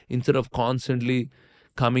train instead of constantly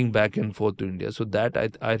coming back and forth to India. So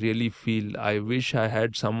that I really feel I wish I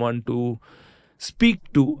had someone to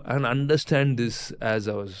speak to and understand this as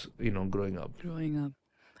I was, growing up.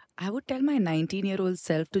 I would tell my 19-year-old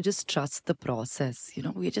self to just trust the process.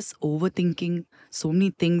 We're just overthinking so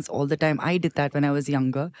many things all the time. I did that when I was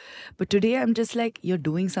younger. But today I'm just like, you're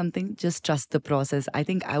doing something, just trust the process. I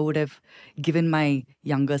think I would have given my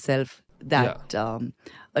younger self that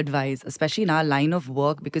advice, especially in our line of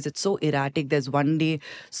work, because it's so erratic. There's one day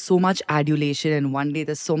so much adulation, and one day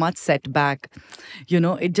there's so much setback.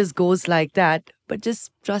 It just goes like that. But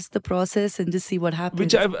just trust the process and just see what happens.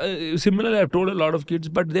 Which I've told a lot of kids,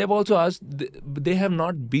 but they've also asked, they have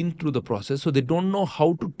not been through the process, so they don't know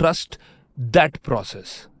how to trust that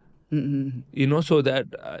process. So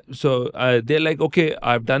that they're like, okay,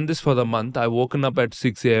 I've done this for the month. I've woken up at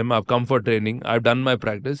 6 a.m. I've come for training. I've done my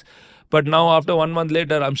practice. But now after 1 month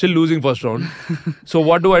later, I'm still losing first round. So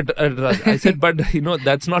what do I trust? I said, but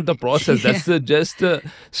that's not the process. That's just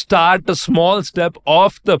start a small step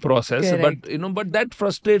of the process. Correct. But that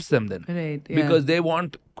frustrates them then. Right. Yeah. Because they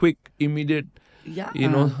want quick, immediate,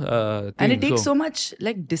 and it takes so much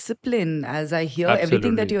like discipline, as I hear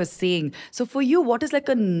everything that you're saying. So for you, what is like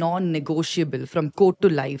a non-negotiable from code to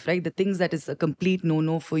life, right? The things that is a complete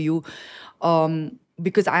no-no for you,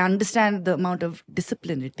 because I understand the amount of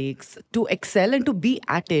discipline it takes to excel and to be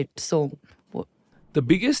at it. So the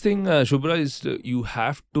biggest thing, Shubra, is you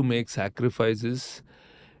have to make sacrifices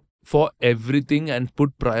for everything and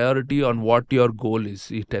put priority on what your goal is.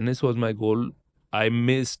 If tennis was my goal, I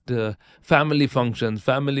missed family functions,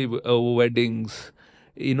 family weddings,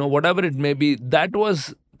 whatever it may be. That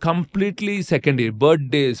was completely secondary.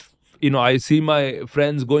 Birthdays, I see my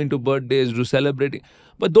friends going to birthdays, to celebrating.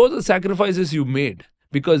 But those are sacrifices you made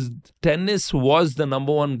because tennis was the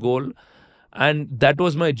number one goal. And that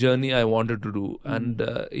was my journey I wanted to do. And,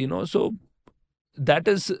 so that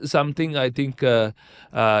is something I think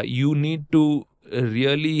you need to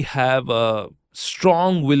really have a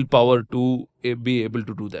strong willpower to be able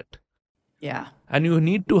to do that. Yeah. And you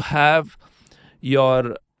need to have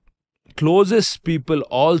your closest people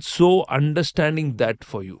also understanding that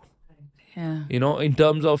for you. Yeah. In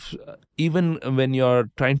terms of even when you're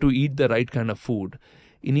trying to eat the right kind of food.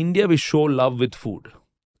 In India, we show love with food,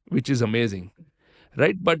 which is amazing.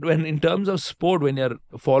 Right? But when in terms of sport, when you're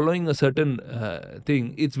following a certain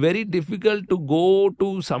thing, it's very difficult to go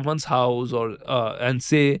to someone's house or and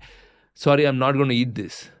say, sorry, I'm not going to eat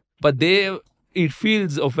this. But it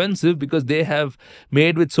feels offensive because they have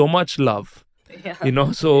made with so much love. Yeah.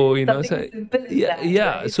 So, simple as that,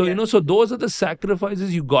 yeah. Right? So, so those are the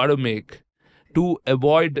sacrifices you got to make to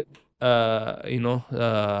avoid,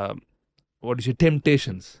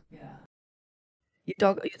 temptations. Yeah. You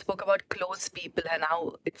spoke about close people and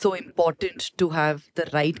how it's so important to have the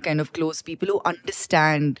right kind of close people who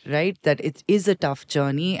understand, right, that it is a tough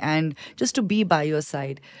journey and just to be by your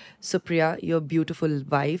side. Supriya, your beautiful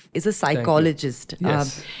wife, is a psychologist.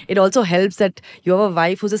 Yes. It also helps that you have a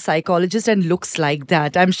wife who's a psychologist and looks like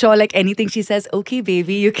that. I'm sure like anything she says, okay,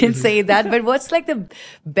 baby, you can say that. But what's like the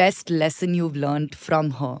best lesson you've learned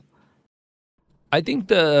from her? I think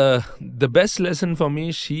the best lesson for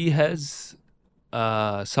me, she has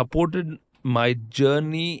supported my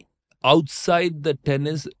journey outside the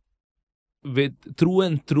tennis through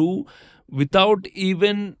and through without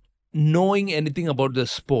even knowing anything about the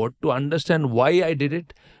sport, to understand why I did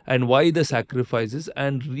it and why the sacrifices,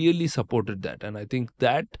 and really supported that. And I think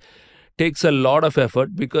that takes a lot of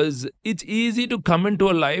effort, because it's easy to come into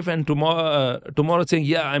a life and tomorrow saying,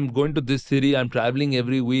 yeah, I'm going to this city, I'm traveling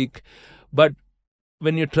every week. But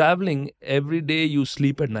when you're traveling every day, you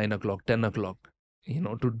sleep at 9 o'clock, 10 o'clock.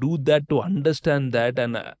 To do that, to understand that,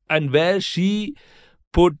 and where she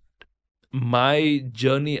put my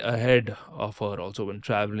journey ahead of her also when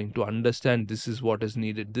traveling, to understand this is what is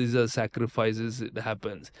needed, these are sacrifices, it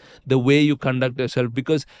happens, the way you conduct yourself,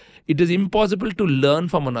 because it is impossible to learn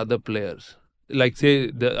from another players, like say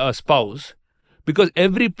a spouse, because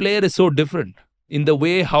every player is so different in the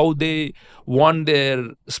way how they want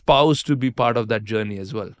their spouse to be part of that journey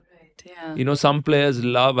as well. Yeah. Some players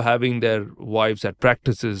love having their wives at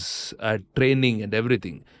practices, at training and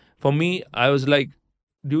everything. For me, I was like,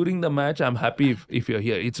 during the match, I'm happy if you're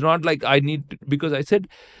here. It's not like I need to, because I said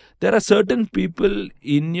there are certain people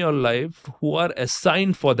in your life who are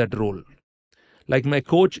assigned for that role. Like my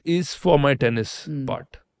coach is for my tennis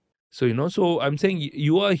part. So, so I'm saying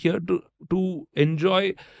you are here to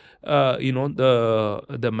enjoy,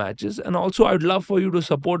 the matches. And also I'd love for you to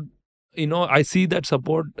support. I see that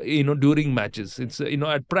support, during matches. It's,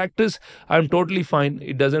 at practice, I'm totally fine.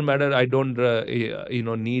 It doesn't matter. I don't,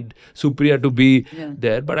 need Supriya to be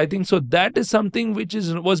there. But I think so that is something which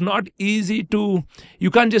was not easy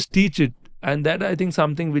you can't just teach it. And that, I think,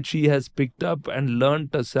 something which she has picked up and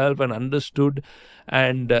learned herself and understood,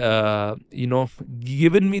 and,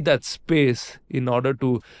 given me that space in order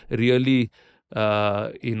to really,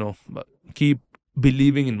 keep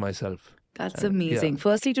believing in myself. That's amazing.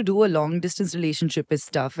 Firstly, to do a long distance relationship is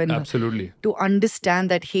tough. And Absolutely. to understand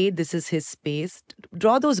that, hey, this is his space,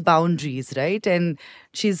 draw those boundaries, right? And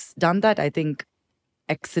she's done that, I think,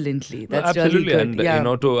 excellently. No, That's really absolutely,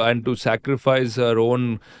 good. and to sacrifice her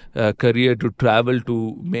own career to travel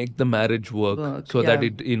to make the marriage work, so that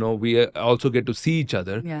we also get to see each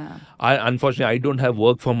other. Yeah. Unfortunately, I don't have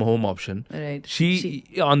work from home option. Right. She,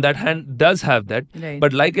 on that hand, does have that. Right.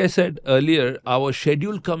 But like I said earlier, our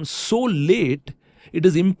schedule comes so late. It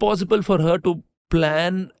is impossible for her to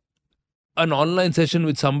plan an online session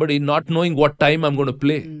with somebody, not knowing what time I'm going to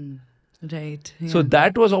play. Right. So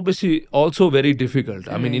that was obviously also very difficult.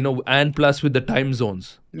 I mean, and plus with the time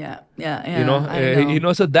zones. Yeah. I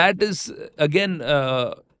know. So that is again.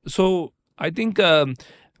 So I think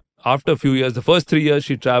after a few years, the first 3 years,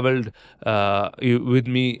 she traveled with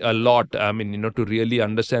me a lot. I mean, to really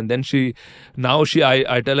understand. Then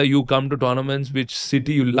I tell her, you come to tournaments, which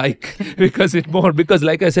city you like, because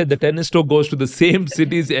like I said, the tennis tour goes to the same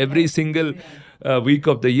cities every single week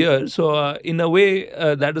of the year. So in a way,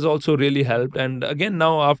 that has also really helped. And again,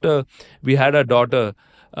 now after we had our daughter,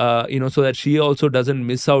 so that she also doesn't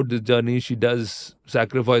miss out this journey, she does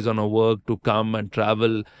sacrifice on her work to come and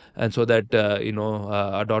travel, and so that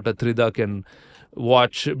our daughter Trida can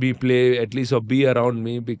watch me play at least, or be around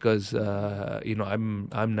me, because I'm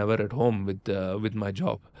never at home with my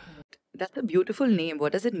job. That's a beautiful name.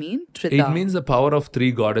 What does it mean? Trida. It means the power of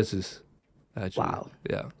three goddesses, actually. Wow.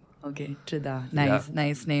 Yeah. Okay, Trida.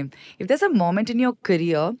 Nice name. If there's a moment in your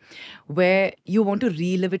career where you want to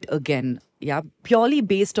relive it again, purely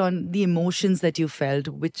based on the emotions that you felt,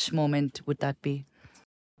 which moment would that be?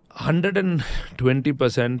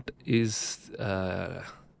 120% is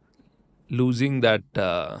losing that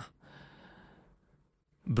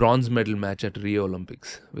bronze medal match at Rio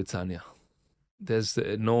Olympics with Sania. There's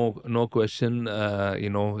no question.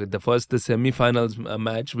 The semi-finals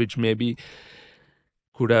match, which maybe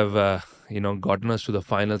could have gotten us to the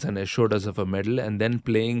finals and assured us of a medal, and then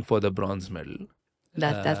playing for the bronze medal.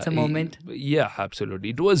 That's a moment. Yeah, absolutely.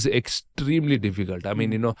 It was extremely difficult. I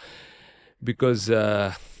mean, because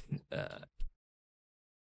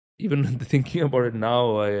even thinking about it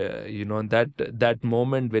now, that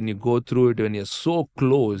moment when you go through it, when you're so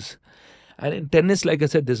close. And in tennis, like I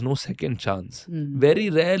said, there's no second chance. Very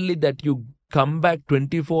rarely that you come back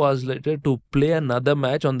 24 hours later to play another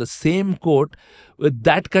match on the same court with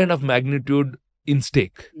that kind of magnitude in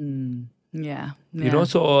stake. Yeah.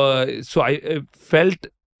 So I felt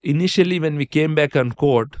initially when we came back on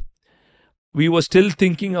court, we were still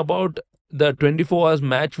thinking about the 24 hours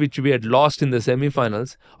match which we had lost in the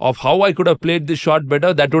semi-finals, of how I could have played this shot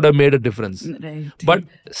better. That would have made a difference. Right. But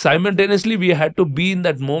simultaneously, we had to be in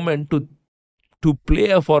that moment to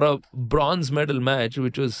play for a bronze medal match,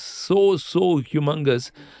 which was so humongous,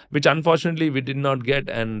 which unfortunately we did not get.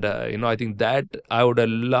 And I think that I would have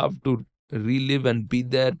loved to relive and be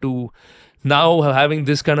there, to now having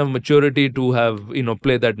this kind of maturity to have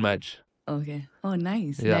play that match. Okay. Oh,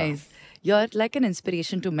 nice. You're like an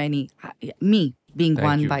inspiration to many. Me being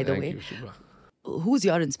one, by the way. Thank you, Shubra. Who's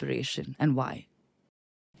your inspiration and why?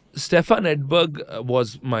 Stefan Edberg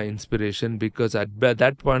was my inspiration, because at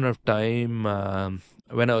that point of time,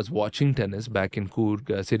 when I was watching tennis back in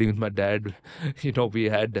Coorg, sitting with my dad, we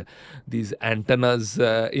had these antennas,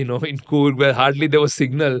 in Coorg, where hardly there was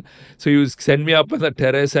signal. So he would send me up on the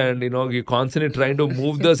terrace, and, you're constantly trying to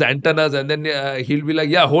move those antennas, and then he'll be like,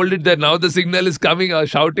 yeah, hold it there. Now the signal is coming,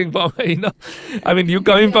 shouting from, I mean, you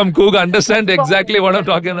coming from Coorg understand exactly what I'm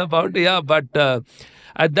talking about. Yeah, but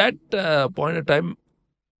at that point of time,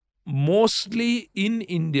 mostly in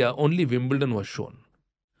India, only Wimbledon was shown.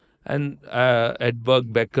 And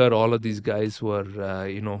Edberg, Becker, all of these guys were,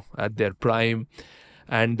 at their prime.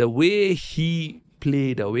 And the way he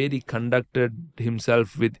played, the way he conducted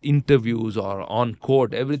himself with interviews or on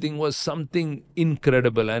court, everything was something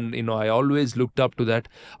incredible. And, I always looked up to that.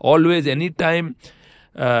 Always, anytime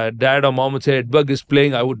dad or mom would say Edberg is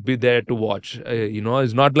playing, I would be there to watch.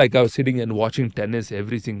 It's not like I was sitting and watching tennis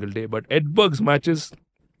every single day. But Edberg's matches,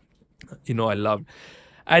 I loved.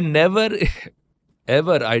 And never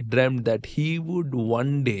ever I dreamt that he would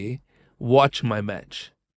one day watch my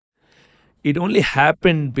match. It only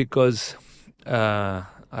happened because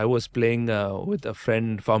I was playing with a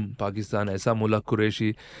friend from Pakistan, Esamullah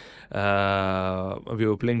Qureshi. We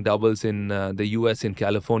were playing doubles in the US, in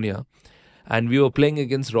California. And we were playing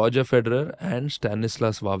against Roger Federer and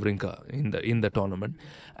Stanislas Wawrinka in the tournament.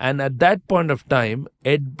 And at that point of time,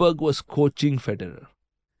 Edberg was coaching Federer.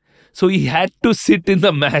 So he had to sit in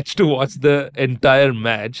the match to watch the entire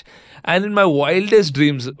match. And in my wildest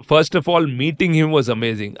dreams, first of all, meeting him was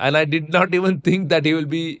amazing. And I did not even think that he will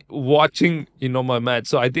be watching, my match.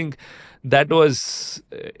 So I think that was,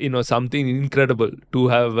 something incredible to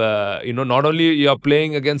have, not only you're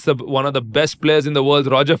playing against one of the best players in the world,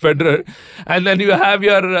 Roger Federer, and then you have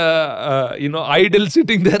your, idol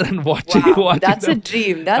sitting there and watching, Wow, watching that's them. a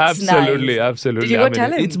dream. That's Absolutely, nice. absolutely. Did you go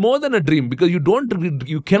tell him? It's more than a dream because you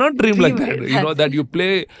cannot dream like that. Dream. That you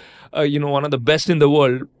play, one of the best in the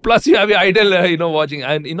world. Plus, you have your idol, watching.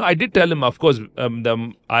 And I did tell him, of course.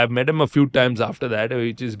 I've met him a few times after that,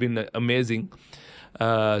 which has been amazing.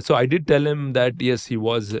 So I did tell him that yes, he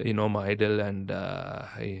was, my idol, and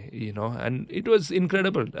and it was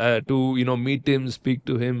incredible to meet him, speak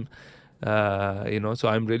to him. So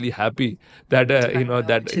I'm really happy that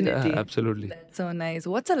that absolutely. That's so nice.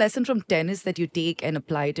 What's a lesson from tennis that you take and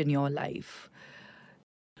apply it in your life?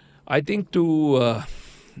 I think to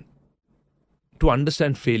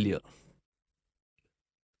understand failure.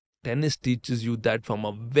 Tennis teaches you that from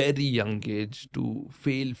a very young age to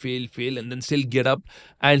fail, and then still get up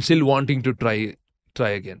and still wanting to try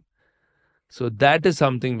again. So that is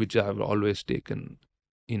something which I have always taken,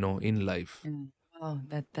 in life. Oh,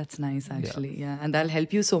 that's nice actually. Yeah. And that'll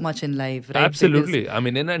help you so much in life, right? Absolutely.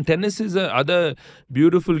 And tennis is another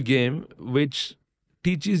beautiful game which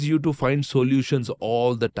teaches you to find solutions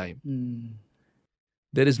all the time.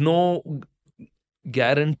 There is no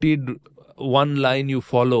guaranteed one line you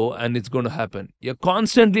follow and it's going to happen. You're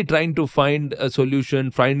constantly trying to find a solution,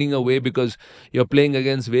 finding a way, because you're playing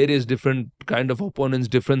against various different kind of opponents,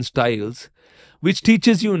 different styles, which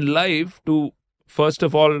teaches you in life to, first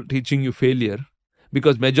of all, teaching you failure,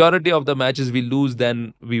 because majority of the matches we lose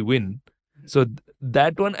than we win. So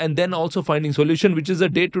that one, and then also finding solution, which is a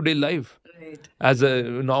day-to-day life. As a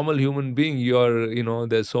normal human being, you're,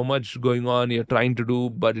 there's so much going on, you're trying to do,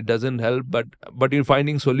 but it doesn't help. But you're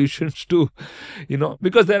finding solutions too,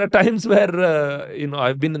 because there are times where,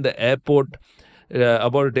 I've been in the airport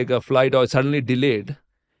about to take a flight or suddenly delayed.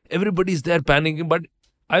 Everybody's there panicking, but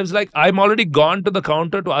I was like, I'm already gone to the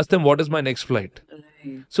counter to ask them what is my next flight.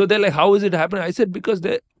 So they're like, how is it happening? I said, because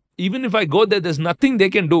even if I go there, there's nothing they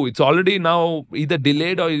can do. It's already now either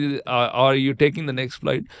delayed or you're taking the next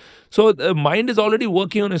flight. So the mind is already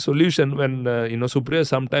working on a solution. When, Supriya,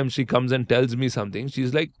 sometimes she comes and tells me something.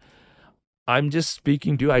 She's like, I'm just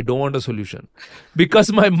speaking to you. I don't want a solution.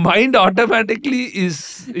 Because my mind automatically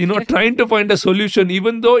is, trying to find a solution,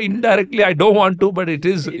 even though indirectly I don't want to, but it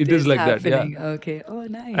is like happening. that. Yeah. Okay. Oh,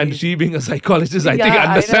 nice. And she, being a psychologist, I think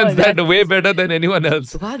understands that way better than anyone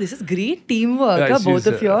else. Wow, this is great teamwork, both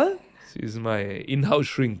of y'all. She's my in-house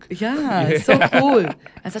shrink. Yeah, so cool.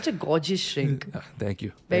 And such a gorgeous shrink. Thank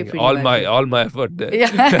you. Very pretty. All my effort there.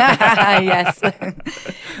 Yes.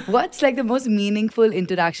 What's like the most meaningful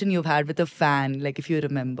interaction you've had with a fan, like if you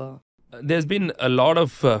remember? There's been a lot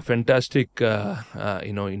of fantastic,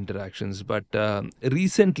 interactions, but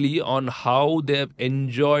recently on how they've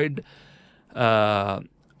enjoyed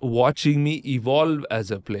watching me evolve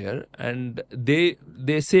as a player, and they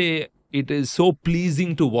say it is so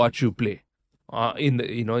pleasing to watch you play.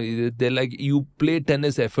 They're like, you play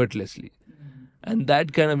tennis effortlessly. And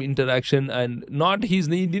that kind of interaction, and he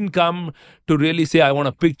didn't come to really say, I want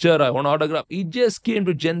a picture, I want an autograph. He just came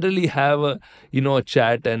to generally have a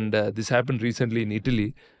chat, and this happened recently in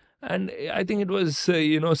Italy. And I think it was,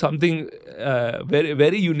 something very,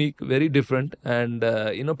 very unique, very different, and,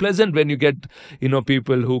 pleasant when you get,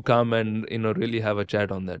 people who come and, really have a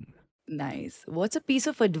chat on that. Nice. What's a piece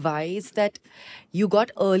of advice that you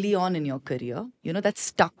got early on in your career, that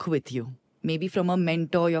stuck with you? Maybe from a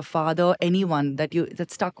mentor, your father, anyone that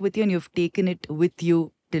stuck with you and you've taken it with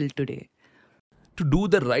you till today. To do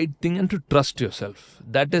the right thing and to trust yourself.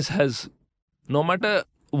 That has, no matter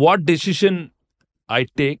what decision I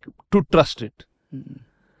take, to trust it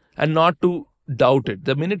and not to doubt it.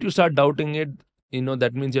 The minute you start doubting it,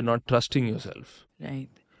 that means you're not trusting yourself. Right.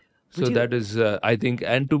 So that is, I think,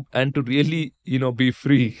 and to really, be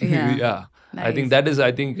free. Yeah. Yeah. Nice. I think that is,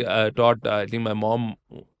 taught. I think my mom,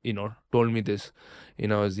 told me this,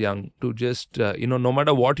 I was young, to just, no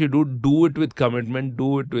matter what you do it with commitment,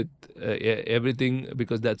 do it with everything,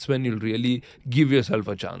 because that's when you'll really give yourself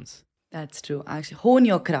a chance. That's true. Actually, hone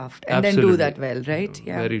your craft and Absolutely. then do that well, right?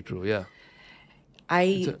 Yeah. Very true. Yeah.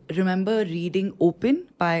 I remember reading Open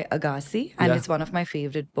by Agassi, and it's one of my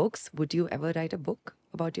favorite books. Would you ever write a book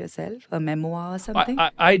about yourself, a memoir or something?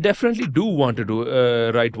 I definitely do want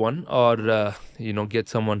to write one, or get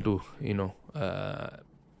someone to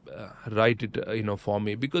write it for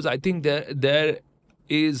me, because I think there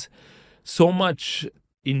is so much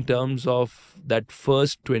in terms of that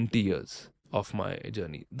first 20 years of my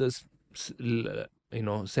journey. This,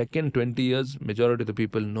 second 20 years, majority of the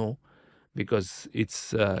people know because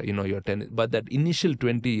it's, your tennis. But that initial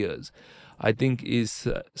 20 years, I think is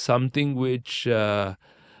something which,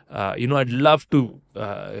 I'd love to,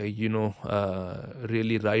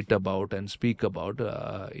 really write about and speak about,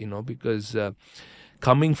 because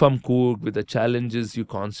coming from Coorg with the challenges you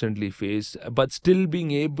constantly face, but still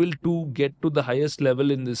being able to get to the highest level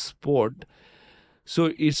in this sport.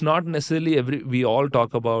 So it's not necessarily we all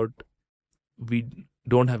talk about we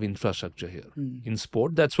don't have infrastructure here in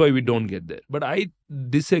sport. That's why we don't get there. But I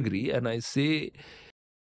disagree, and I say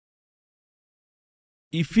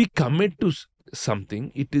if we commit to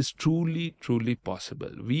something, it is truly, truly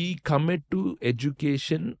possible. We commit to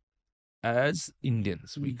education as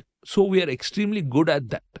Indians. So we are extremely good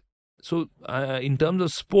at that. So in terms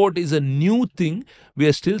of sport is a new thing. We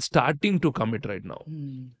are still starting to commit right now.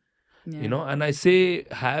 Yeah. And I say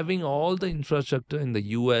having all the infrastructure in the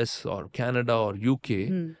US or Canada or UK,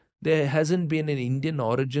 there hasn't been an Indian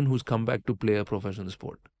origin who's come back to play a professional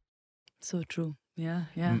sport. So true. Yeah.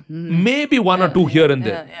 Maybe one or two here and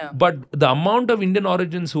there. Yeah. But the amount of Indian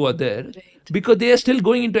origins who are there, because they are still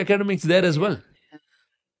going into academics there as well.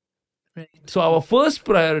 Right. So our first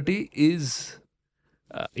priority is,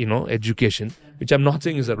 education, which I'm not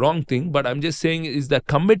saying is a wrong thing, but I'm just saying is the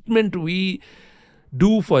commitment we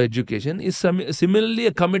do for education is similarly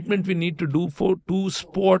a commitment we need to do to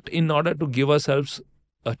sport in order to give ourselves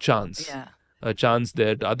a chance. Yeah. A chance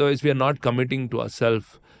that otherwise we are not committing to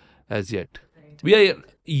ourselves as yet. Right. We are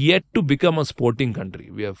yet to become a sporting country.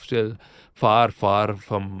 We are still far, far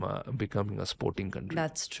from becoming a sporting country.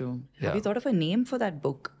 That's true. Yeah. Have you thought of a name for that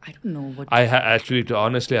book? I don't know what. Actually,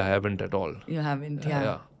 honestly, I haven't at all. You haven't,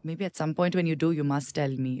 yeah. Maybe at some point when you do, you must tell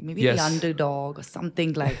me. Maybe The Underdog or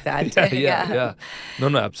something like that. Yeah.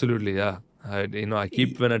 No, absolutely, yeah. I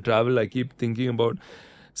keep, when I travel, I keep thinking about,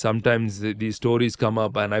 sometimes these stories come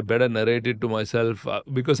up and I better narrate it to myself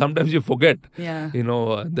because sometimes you forget,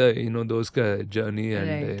 those journey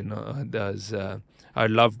and, right. there's, I'd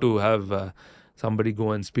love to have somebody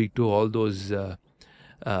go and speak to all those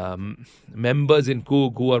members in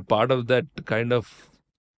Coorg who are part of that kind of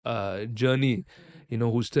journey.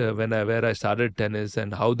 Where I started tennis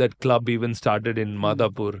and how that club even started in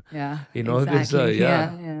Madhapur. Yeah, exactly.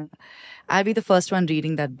 Yeah. I'll be the first one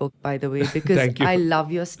reading that book, by the way, because I love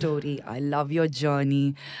your story. I love your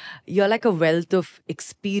journey. You're like a wealth of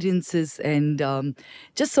experiences and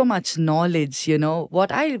just so much knowledge,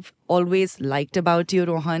 What I've always liked about you,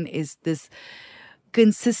 Rohan, is this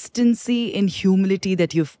consistency and humility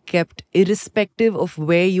that you've kept irrespective of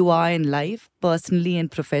where you are in life, personally and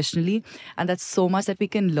professionally. And that's so much that we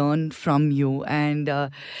can learn from you. And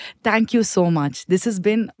thank you so much. This has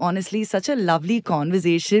been honestly such a lovely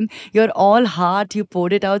conversation. You're all heart. You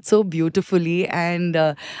poured it out so beautifully. And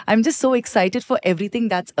I'm just so excited for everything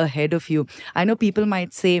that's ahead of you. I know people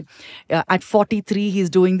might say at 43, he's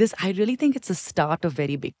doing this. I really think it's a start of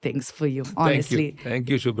very big things for you, honestly. Thank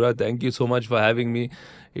you, Shubra. Thank you so much for having me.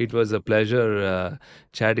 It was a pleasure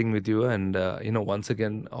chatting with you, and once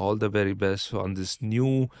again, all the very best on this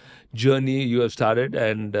new journey you have started.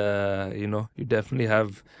 And you definitely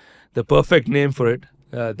have the perfect name for it,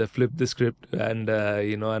 the Flip the Script. And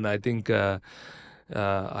and I think I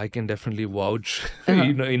can definitely vouch,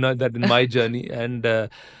 that in my journey. And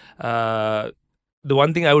the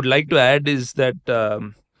one thing I would like to add is that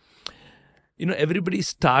everybody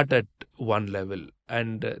start at one level.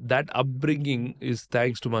 And that upbringing is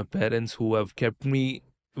thanks to my parents who have kept me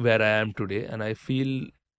where I am today. And I feel,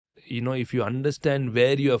 if you understand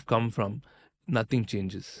where you have come from, nothing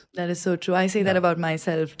changes. That is so true. I say that about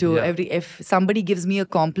myself too. If somebody gives me a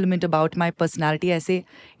compliment about my personality, I say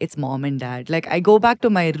it's mom and dad. Like I go back to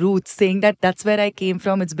my roots, saying that that's where I came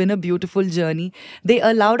from. It's been a beautiful journey. They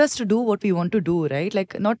allowed us to do what we want to do, right?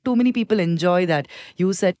 Like not too many people enjoy that.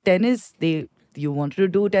 You said tennis, you wanted to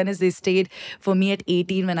do tennis. They stayed for me at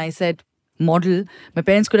 18 when I said model. My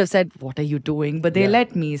parents could have said, what are you doing? But they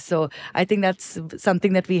let me. So I think that's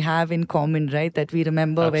something that we have in common, right? That we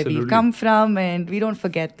remember where we've come from and we don't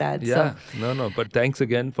forget that. Yeah, so. No. But thanks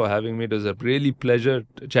again for having me. It was a really pleasure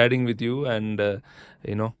chatting with you. And,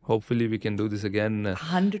 hopefully we can do this again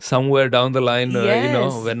somewhere down the line,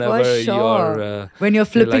 whenever when you're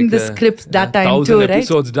flipping the script that time too, right?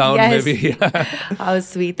 Episodes down, maybe. How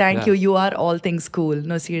sweet. Thank you. You are all things cool.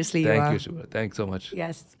 No, seriously. Thank you, Shubra. Thanks so much.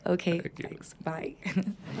 Yes. Okay. Thanks. Bye.